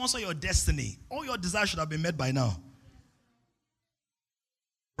sponsor your destiny, all your desires should have been met by now.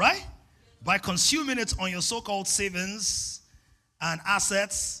 Right? By consuming it on your so-called savings and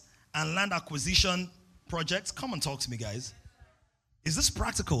assets and land acquisition projects. Come and talk to me, guys. Is this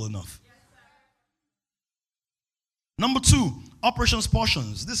practical enough? Number 2, operations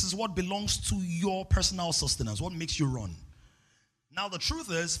portions. This is what belongs to your personal sustenance, what makes you run. Now, the truth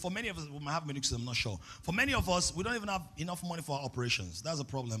is, for many of us, we might have many, I'm not sure. For many of us, we don't even have enough money for our operations. That's a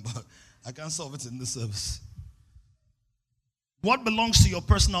problem, but I can't solve it in this service. What belongs to your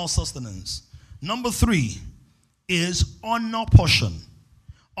personal sustenance? Number 3 is honor portion.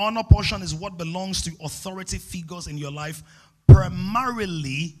 Honor portion is what belongs to authority figures in your life,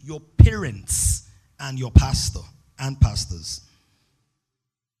 primarily your parents and your pastor and pastors.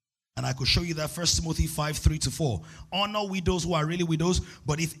 And I could show you that 1 Timothy 5:3-4. Honor widows who are really widows.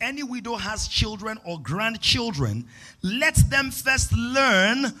 But if any widow has children or grandchildren, let them first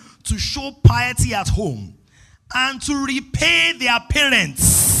learn to show piety at home and to repay their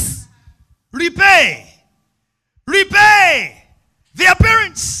parents. Repay their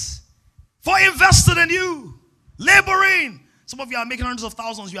parents for investing in you, laboring. Some of you are making hundreds of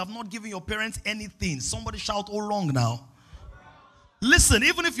thousands. You have not given your parents anything. Somebody shout, oh, wrong now. Listen,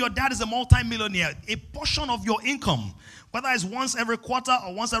 even if your dad is a multi-millionaire, a portion of your income, whether it's once every quarter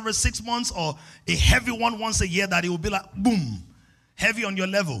or once every 6 months or a heavy one once a year, that it will be like, boom, heavy on your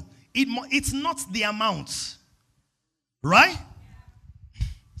level. It's not the amount, right?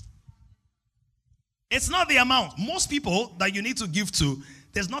 It's not the amount. Most people that you need to give to,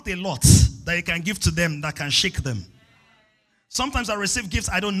 there's not a lot that you can give to them that can shake them. Sometimes I receive gifts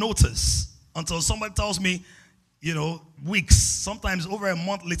I don't notice until somebody tells me, weeks, sometimes over a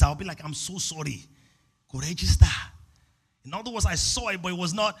month later, I'll be like, I'm so sorry. Go register. In other words, I saw it, but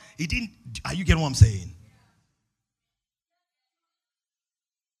it didn't, are you getting what I'm saying?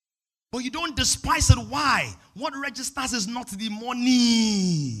 But you don't despise it. Why? What registers is not the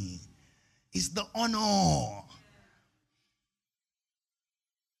money. It's the honor.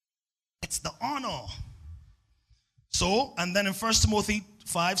 It's the honor. So, and then in 1 Timothy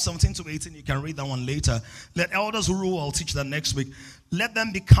 5:17-18, you can read that one later. Let elders who rule, I'll teach that next week. Let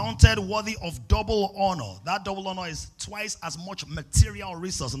them be counted worthy of double honor. That double honor is twice as much material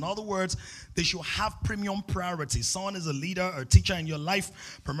resource. In other words, they should have premium priority. Someone is a leader or teacher in your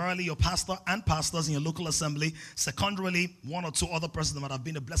life, primarily your pastor and pastors in your local assembly. Secondarily, 1 or 2 other persons that might have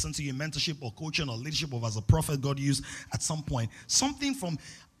been a blessing to you in mentorship or coaching or leadership or as a prophet God used at some point. Something from,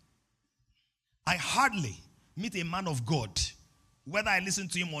 I hardly meet a man of God, whether I listen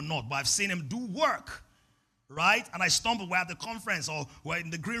to him or not, but I've seen him do work, right? And I stumble, we're at the conference or we're in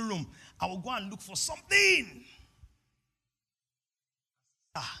the green room. I will go and look for something.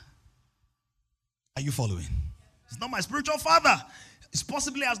 Are you following? He's not my spiritual father. He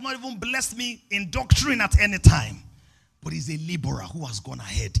possibly has not even blessed me in doctrine at any time. But he's a laborer who has gone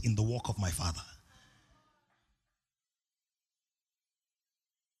ahead in the work of my father.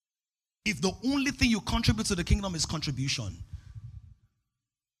 If the only thing you contribute to the kingdom is contribution,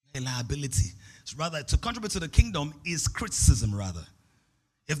 a liability. It's rather, to contribute to the kingdom is criticism, rather.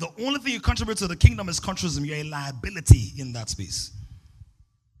 If the only thing you contribute to the kingdom is criticism, you're a liability in that space.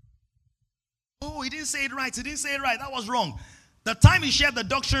 Oh, he didn't say it right. He didn't say it right. That was wrong. The time he shared the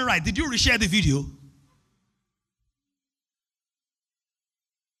doctrine right, did you reshare the video?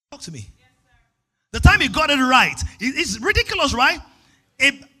 Talk to me. Yes, sir. The time he got it right. It's ridiculous, right?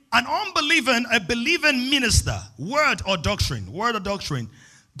 A believing minister, word or doctrine,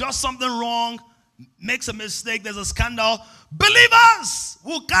 does something wrong, makes a mistake, there's a scandal. Believers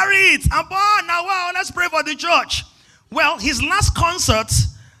will carry it. And now, wow, let's pray for the church. Well, his last concert,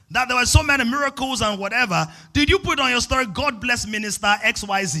 that there were so many miracles and whatever, did you put on your story, God bless minister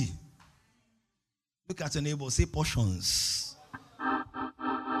XYZ? Look at your neighbor, say portions.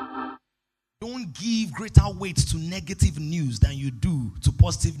 Don't give greater weight to negative news than you do to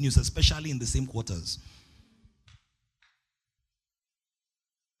positive news, especially in the same quarters.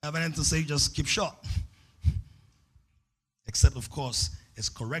 I have anything to say, just keep short. Except, of course, It's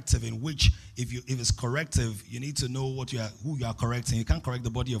corrective, in which if it's corrective, you need to know who you are correcting. You can't correct the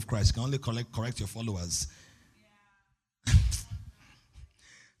body of Christ. You can only correct your followers.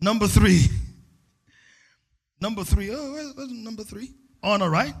 Number three. Oh, where's number 3? Honor,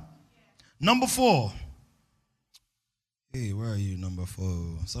 right? Number 4. Hey, where are you, number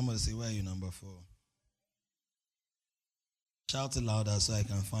 4? Somebody say, where are you, number 4? Shout it louder so I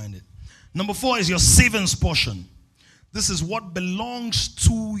can find it. Number 4 is your savings portion. This is what belongs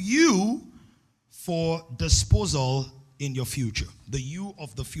to you for disposal in your future. The you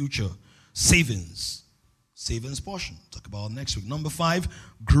of the future. Savings. Savings portion. Talk about it next week. Number 5,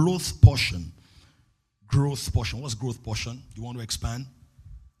 growth portion. Growth portion. What's growth portion? You want to expand?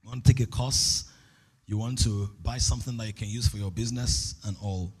 You want to take a course? You want to buy something that you can use for your business and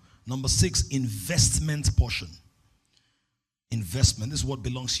all. Number 6, investment portion. Investment. This is what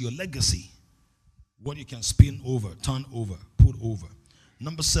belongs to your legacy. What you can spin over, turn over, put over.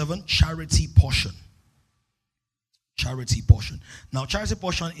 Number 7, charity portion. Charity portion. Now, charity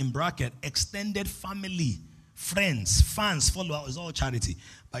portion in bracket, extended family, friends, fans, followers, is all charity.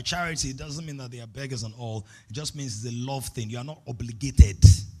 By charity, it doesn't mean that they are beggars and all. It just means it's a love thing. You are not obligated.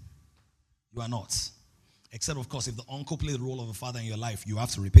 You are not. Except, of course, if the uncle played the role of a father in your life, you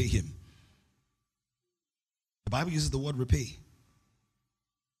have to repay him. The Bible uses the word repay.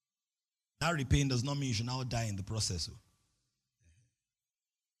 That repaying does not mean you should now die in the process.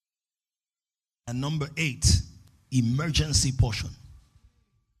 And number 8, emergency portion.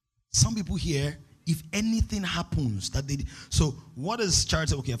 Some people here, if anything happens that they... So what is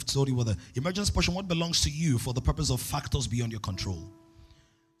charity? Okay, I've told you what the emergency portion, what belongs to you for the purpose of factors beyond your control.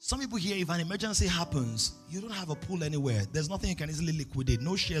 Some people here, if an emergency happens, you don't have a pool anywhere. There's nothing you can easily liquidate.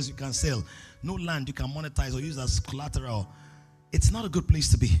 No shares you can sell. No land you can monetize or use as collateral. It's not a good place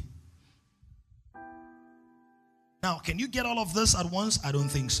to be. Now, can you get all of this at once? I don't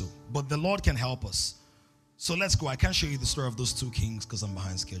think so. But the Lord can help us. So let's go. I can't show you the story of those 2 kings because I'm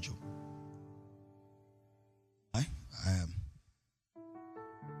behind schedule. I am.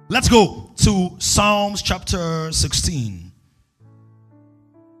 Let's go to Psalms chapter 16.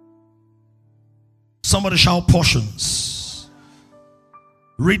 Somebody shout portions.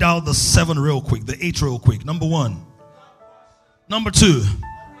 Read out the 7 real quick, the 8 real quick. Number 1. Number 2.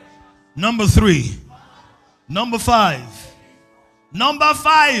 Number 3. Number 5. Number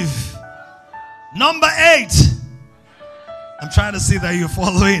 5. Number 8. I'm trying to see that you're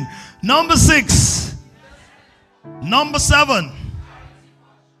following. Number 6. Number 7.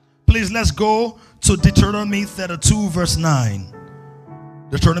 Please, let's go to Deuteronomy 32 verse 9.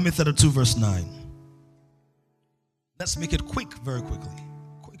 Deuteronomy 32 verse 9. Let's make it quick, very quickly.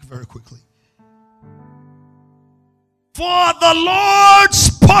 Quick, very quickly. For the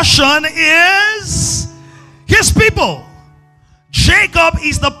Lord's portion is his people. Jacob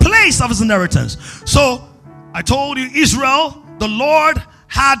is the place of his inheritance. So, I told you, Israel, the Lord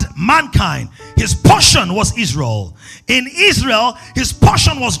had mankind. His portion was Israel. In Israel, his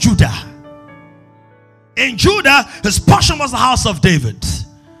portion was Judah. In Judah, his portion was the house of David.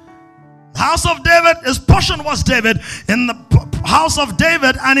 The house of David, his portion was David. In the house of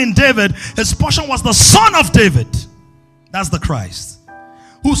David and in David, his portion was the son of David. That's the Christ.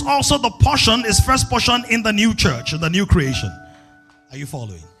 Who's also the portion, is first portion in the new church, in the new creation. Are you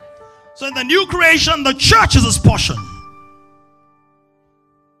following? So in the new creation, the church is his portion.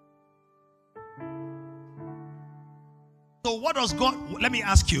 So what does God, let me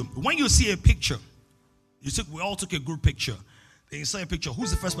ask you, when you see a picture, we all took a group picture. Then you saw a picture,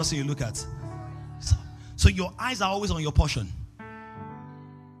 who's the first person you look at? So your eyes are always on your portion.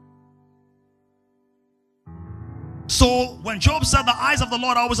 So when Job said the eyes of the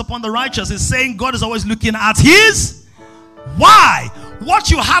Lord are always upon the righteous, he's saying God is always looking at his. Why? What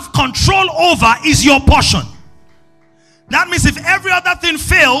you have control over is your portion. That means if every other thing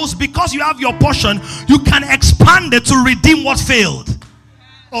fails, because you have your portion, you can expand it to redeem what failed.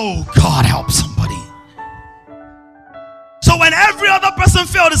 Oh, God help somebody. So when every other person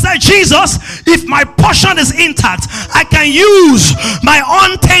failed, he said, Jesus, if my portion is intact, I can use my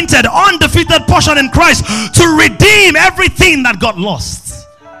untainted, undefeated portion in Christ to redeem everything that got lost.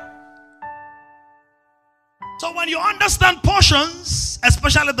 So when you understand portions,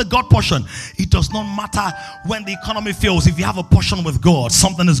 especially the God portion, it does not matter when the economy fails. If you have a portion with God,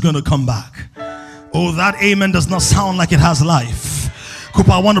 something is going to come back. Oh, that amen does not sound like it has life.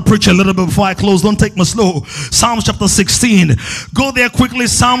 Cooper, I want to preach a little bit before I close. Don't take me slow. Psalms chapter 16. Go there quickly.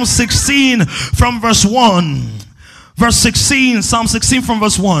 Psalm 16 from verse 1. Verse 16. Psalm 16 from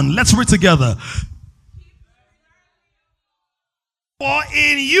verse 1. Let's read together. For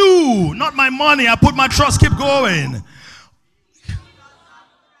in you, not my money, I put my trust. Keep going.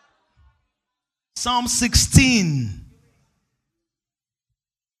 Psalm 16.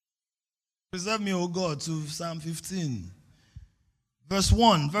 Preserve me, O God, to Psalm 15. Verse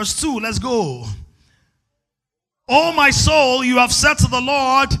 1. Verse 2. Let's go. O my soul, you have said to the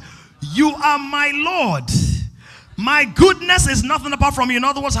Lord, you are my Lord. My goodness is nothing apart from you. In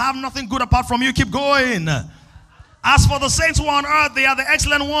other words, I have nothing good apart from you. Keep going. As for the saints who are on earth, they are the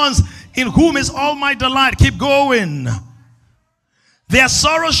excellent ones in whom is all my delight. Keep going. Their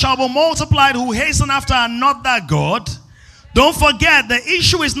sorrows shall be multiplied who hasten after another God. Don't forget, the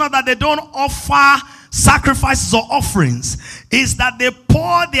issue is not that they don't offer sacrifices or offerings. It's that they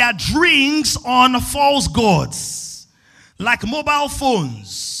pour their drinks on false gods. Like mobile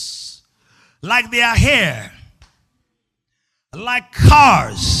phones. Like their hair. Like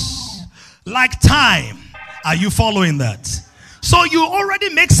cars. Like time. Are you following that? So you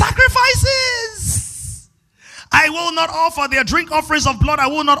already make sacrifices. I will not offer their drink offerings of blood. I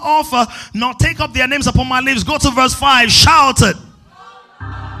will not offer, nor take up their names upon my lips. Go to verse 5. Shout it.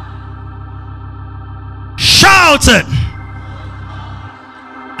 Shout it.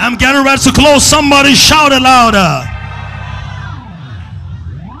 I'm getting ready to close. Somebody shout it louder.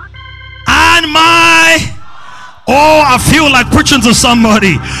 And my... Oh, I feel like preaching to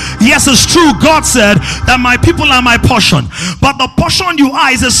somebody. Yes, it's true. God said that my people are my portion. But the portion you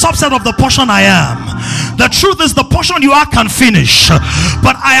are is a subset of the portion I am. The truth is the portion you are can finish.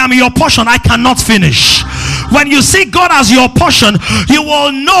 But I am your portion. I cannot finish. When you see God as your portion, you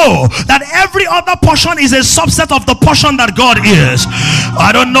will know that every other portion is a subset of the portion that God is.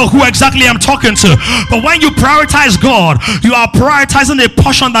 I don't know who exactly I'm talking to. But when you prioritize God, you are prioritizing a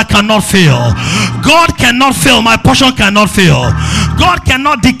portion that cannot fail. God cannot fail. My portion cannot fail. God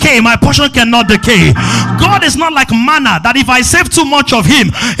cannot decay. My portion cannot decay. God is not like manna that if I save too much of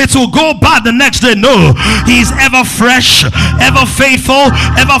him, it will go bad the next day. No. He is ever fresh, ever faithful,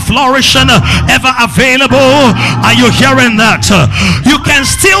 ever flourishing, ever available. Are you hearing that? You can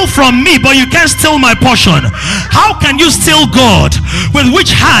steal from me, but you can't steal my portion. How can you steal God? With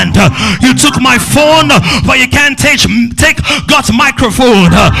which hand? You took my phone, but you can't take God's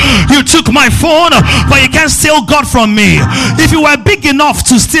microphone. You took my phone, but you can't steal God from me. If you were big enough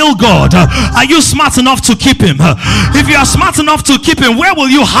to steal God, are you smart enough to keep him? If you are smart enough to keep him, where will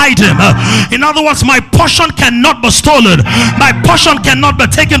you hide him? In other words, my portion cannot be stolen. My portion cannot be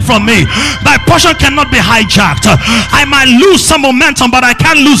taken from me. My portion cannot be hijacked. I might lose some momentum, but I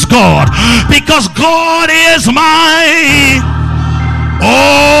can't lose God, because God is my...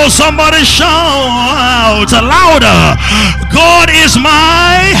 Oh, somebody shout louder. God is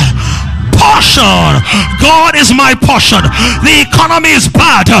my portion. God is my portion. The economy is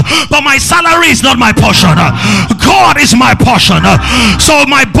bad, but my salary is not my portion. God is my portion. So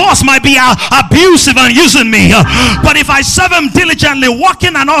my boss might be abusive and using me, but if I serve him diligently,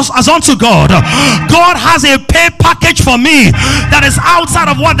 walking and as unto God, God has a pay package for me that is outside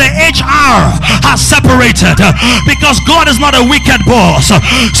of what the HR has separated, because God is not a wicked boss.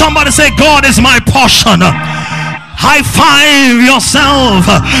 Somebody say, God is my portion. High five yourself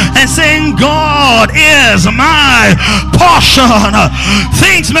and saying, God is my portion.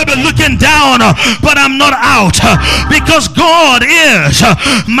 Things may be looking down, but I'm not out, because God is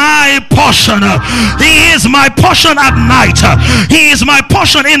my portion. He is my portion at night. He is my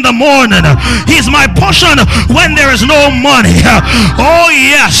portion in the morning. He is my portion when there is no money. Oh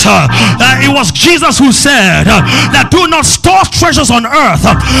yes, it was Jesus who said that do not store treasures on earth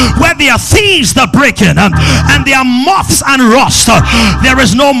where there are thieves that break in and there are moths and rust. There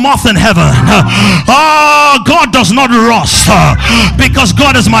is no moth in heaven. Oh, God does not rust, because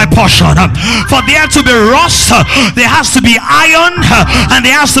God is my portion. For there to be rust, there has to be iron and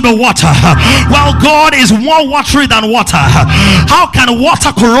there has to be water. Well, God is more watery than water. How can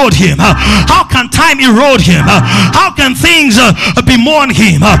water corrode him? How can time erode him? How can things bemoan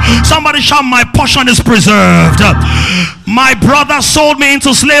him? Somebody shout, my portion is preserved. My brother sold me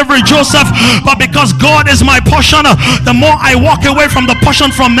into slavery, Joseph, but because God is my portion, the more I walk away from the portion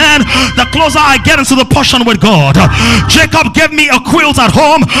from man, the closer I get into the portion with God. Jacob gave me a quilt at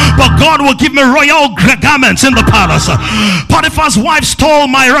home, but God will give me royal garments in the palace. Potiphar's wife stole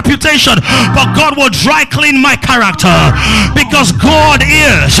my reputation, but God will dry clean my character, because God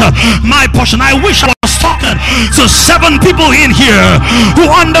is my portion. I wish I was talking to 7 people in here who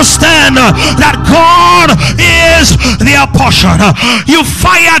understand that God is their portion. You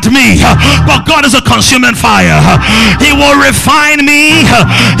fired me, but God is a consuming fire. He will refine me.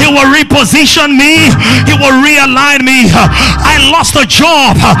 He will reposition me. He will realign me. I lost a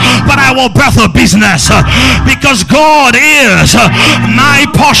job, but I will birth a business, because God is my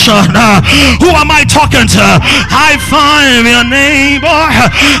portion. portion. Who am I talking to? High five your neighbor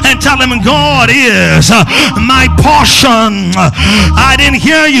and tell him God is my portion. I didn't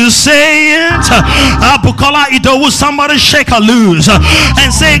hear you say it. Bukola Idowu, somebody shake a loose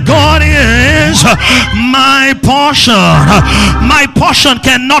and say God is my portion. My portion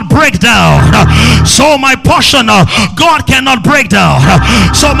cannot break down. So my portion, God cannot break down.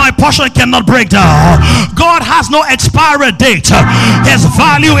 So my portion cannot break down. God has no expiry date. His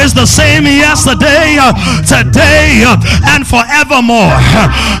value is the same yesterday, today, and forevermore.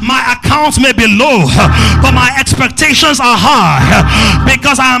 My accounts may be low, but my expectations are high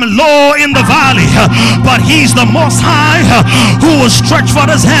because I am low in the valley. But He's the Most High who will stretch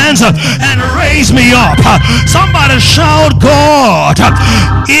forth His hands and raise me up. Somebody shout, God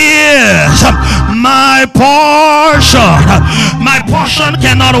is my portion. My portion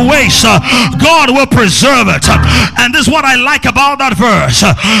cannot waste. God will preserve it. And this is what I like about that verse.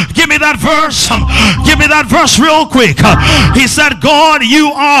 Give me that verse. Give me that verse real quick. He said, God,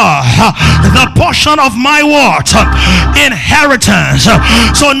 you are the portion of my what? Inheritance.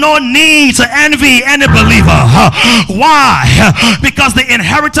 So no need to envy any believer. Why? Because the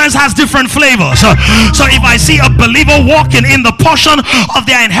inheritance has different flavors. So if I see a believer walking in the portion of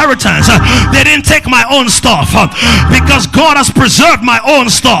their inheritance, they didn't take my own stuff, because God has preserved my own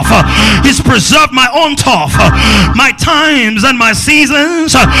stuff. He's preserved my own stuff. My times and my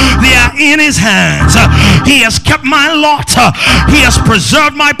seasons, they are in His hands. He has kept my lot. He has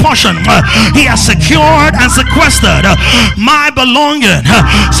preserved my portion. He has secured and sequestered my belonging.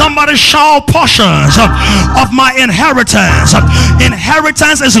 Somebody shout portions of my inheritance.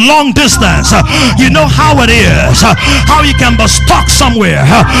 Inheritance is long distance. You know how it is, how you can be stuck somewhere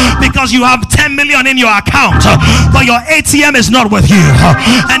because you have 10 million in your account, but your ATM is not with you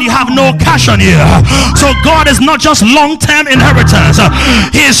and you have no cash on you. So God is not just long-term inheritance.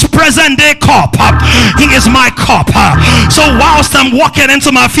 He is present day cup. He is my cup. So whilst I'm walking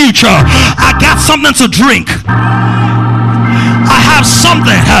into my future, I got something to drink. I have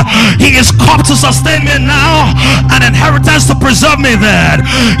something. He is cup to sustain me now, an inheritance to preserve me then.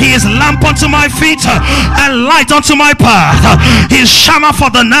 He is lamp unto my feet and light unto my path. He is Shammah for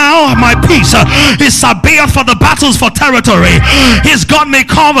the now, my peace. He is Sabaoth for the battles for territory. He's got me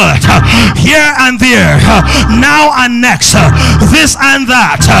covered here and there, now and next, this and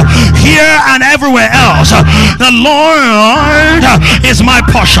that, here and everywhere else. The Lord is my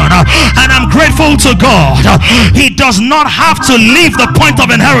portion, and I'm grateful to God. He does not have to leave the point of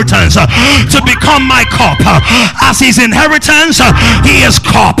inheritance to become my cup. As His inheritance, He is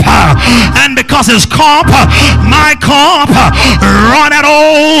cup, and because His cup, my cup runneth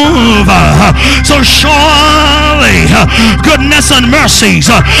over. So surely goodness and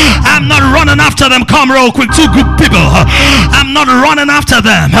mercies, I'm not running after them. Come real quick, two good people. I'm not running after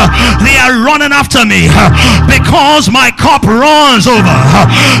them. They are running after me because my cup runs over.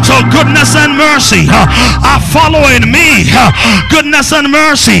 So goodness and mercy are following me. Goodness and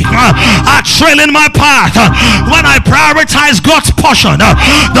mercy are trailing my path. When I prioritize God's portion,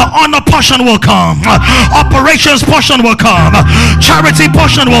 the honor portion will come, operations portion will come, charity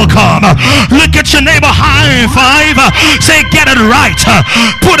portion will come. Look at your neighbor, high five, say get it right,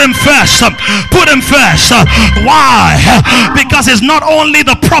 put Him first, put Him first. Why? Because it's not only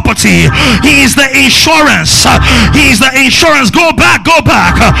the property, He is the insurance. He is the insurance. Go back, go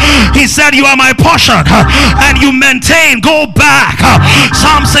back. He said you are my portion and you maintain. Go back.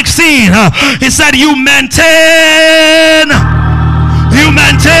 Psalm 16, he said you maintain.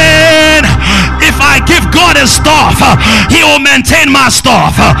 If I give God His stuff, He will maintain my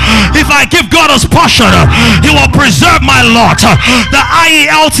stuff. If I give God His portion, He will preserve my lot. The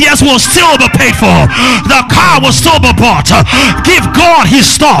IELTS will still be paid for. The car will still be bought. Give God His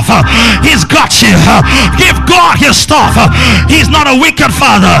stuff. He's got you. Give God His stuff. He's not a wicked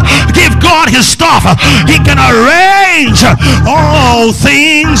father. Give God His stuff. He can arrange all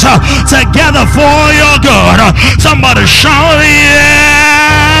things together for your good. Somebody shout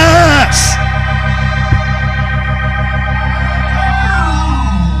yes.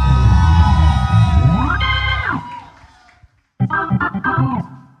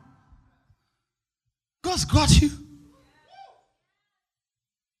 God's got you.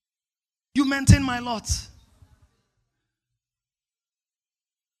 You maintain my lot.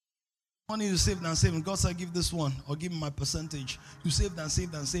 Money you saved and saved. God said, give this one or give me my percentage. You saved and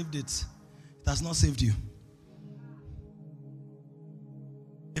saved and saved it. It has not saved you.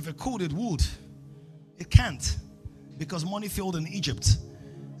 If it could, it would. It can't. Because money failed in Egypt.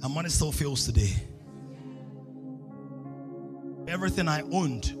 And money still fails today. Everything I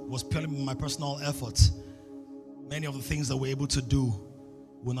owned was purely my personal efforts. Many of the things that we're able to do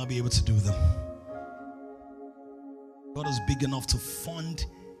will not be able to do them. God is big enough to fund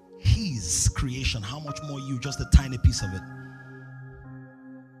His creation. How much more you, just a tiny piece of it?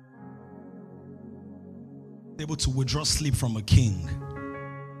 Able to withdraw sleep from a king.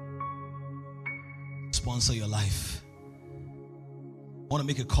 Sponsor your life. I want to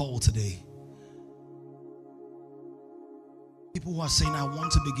make a call today. People who are saying, I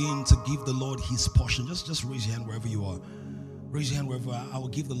want to begin to give the Lord His portion. Just raise your hand wherever you are. Raise your hand wherever. I will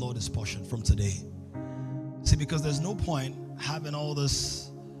give the Lord His portion from today. See, because there's no point having all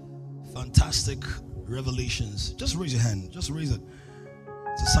this fantastic revelations. Just raise your hand. Just raise it.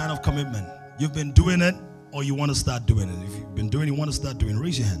 It's a sign of commitment. You've been doing it, or you want to start doing it. If you've been doing it, you want to start doing it,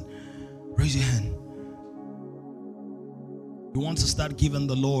 raise your hand. Raise your hand. You want to start giving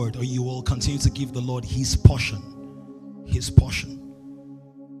the Lord, or you will continue to give the Lord His portion. His portion.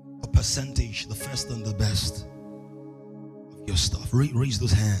 A percentage, the first and the best of your stuff. Raise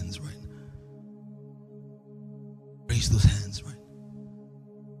those hands, right? Raise those hands, right?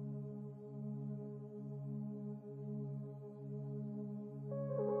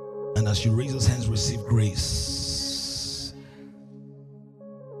 And as you raise those hands, receive grace.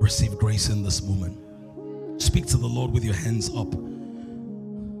 Receive grace in this moment. Speak to the Lord with your hands up.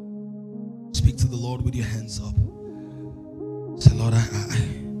 Speak to the Lord with your hands up. Say, Lord, I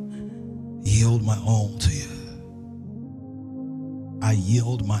yield my all to you. I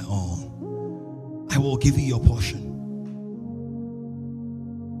yield my all. I will give you your portion.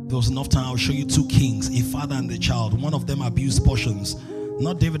 If there was enough time, I'll show you two kings, a father and a child. One of them abused portions.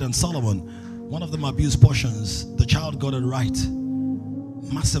 Not David and Solomon. One of them abused portions. The child got it right.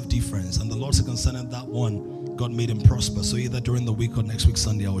 Massive difference. And the Lord said concerning that one, God made him prosper. So either during the week or next week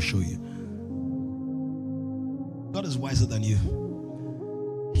Sunday, I will show you. God is wiser than you.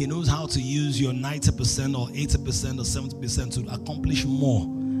 He knows how to use your 90% or 80% or 70% to accomplish more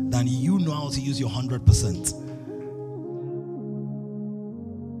than you know how to use your 100%.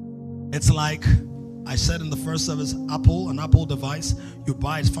 It's like I said in the first service, an Apple device, you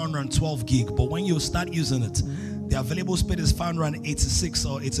buy it 512 gig, but when you start using it, the available speed is 586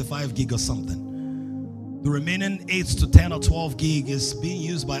 or 85 gig or something. The remaining 8 to 10 or 12 gig is being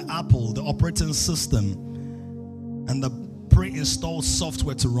used by Apple, the operating system, and the pre-installed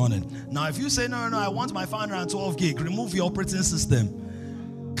software to run it. Now, if you say, no, I want my 512 gig, remove your operating system.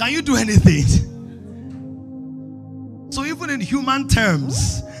 Can you do anything? So even in human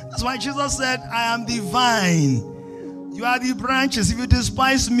terms, that's why Jesus said, I am the vine. You are the branches. If you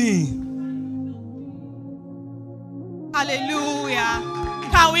despise me. Hallelujah.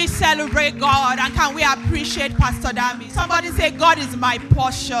 Can we celebrate God and can we appreciate Pastor Dami? Somebody say, God is my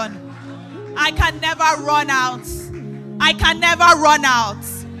portion. I can never run out. I can never run out.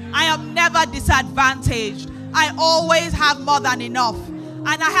 I am never disadvantaged. I always have more than enough. And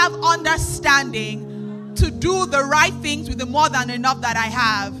I have understanding to do the right things with the more than enough that I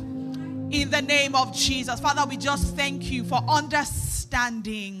have. In the name of Jesus. Father, we just thank you for understanding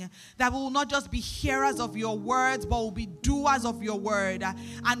that we will not just be hearers of your words, but will be doers of your word.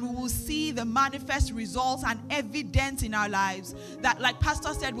 And we will see the manifest results and evidence in our lives. That, like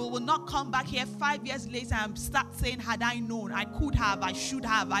Pastor said, we will not come back here 5 years later and start saying, had I known, I could have, I should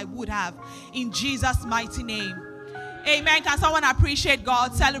have, I would have. In Jesus' mighty name. Amen. Can someone appreciate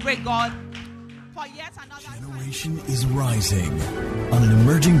God, celebrate God? For yet another generation is rising on an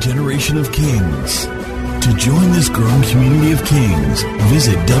emerging generation of kings. To join this growing community of kings,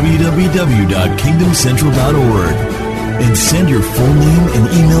 visit www.kingdomcentral.org and send your full name and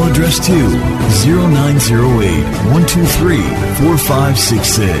email address to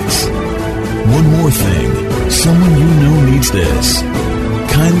 0908-123-4566. One more thing, someone you know needs this.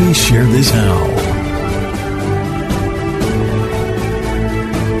 Kindly share this now.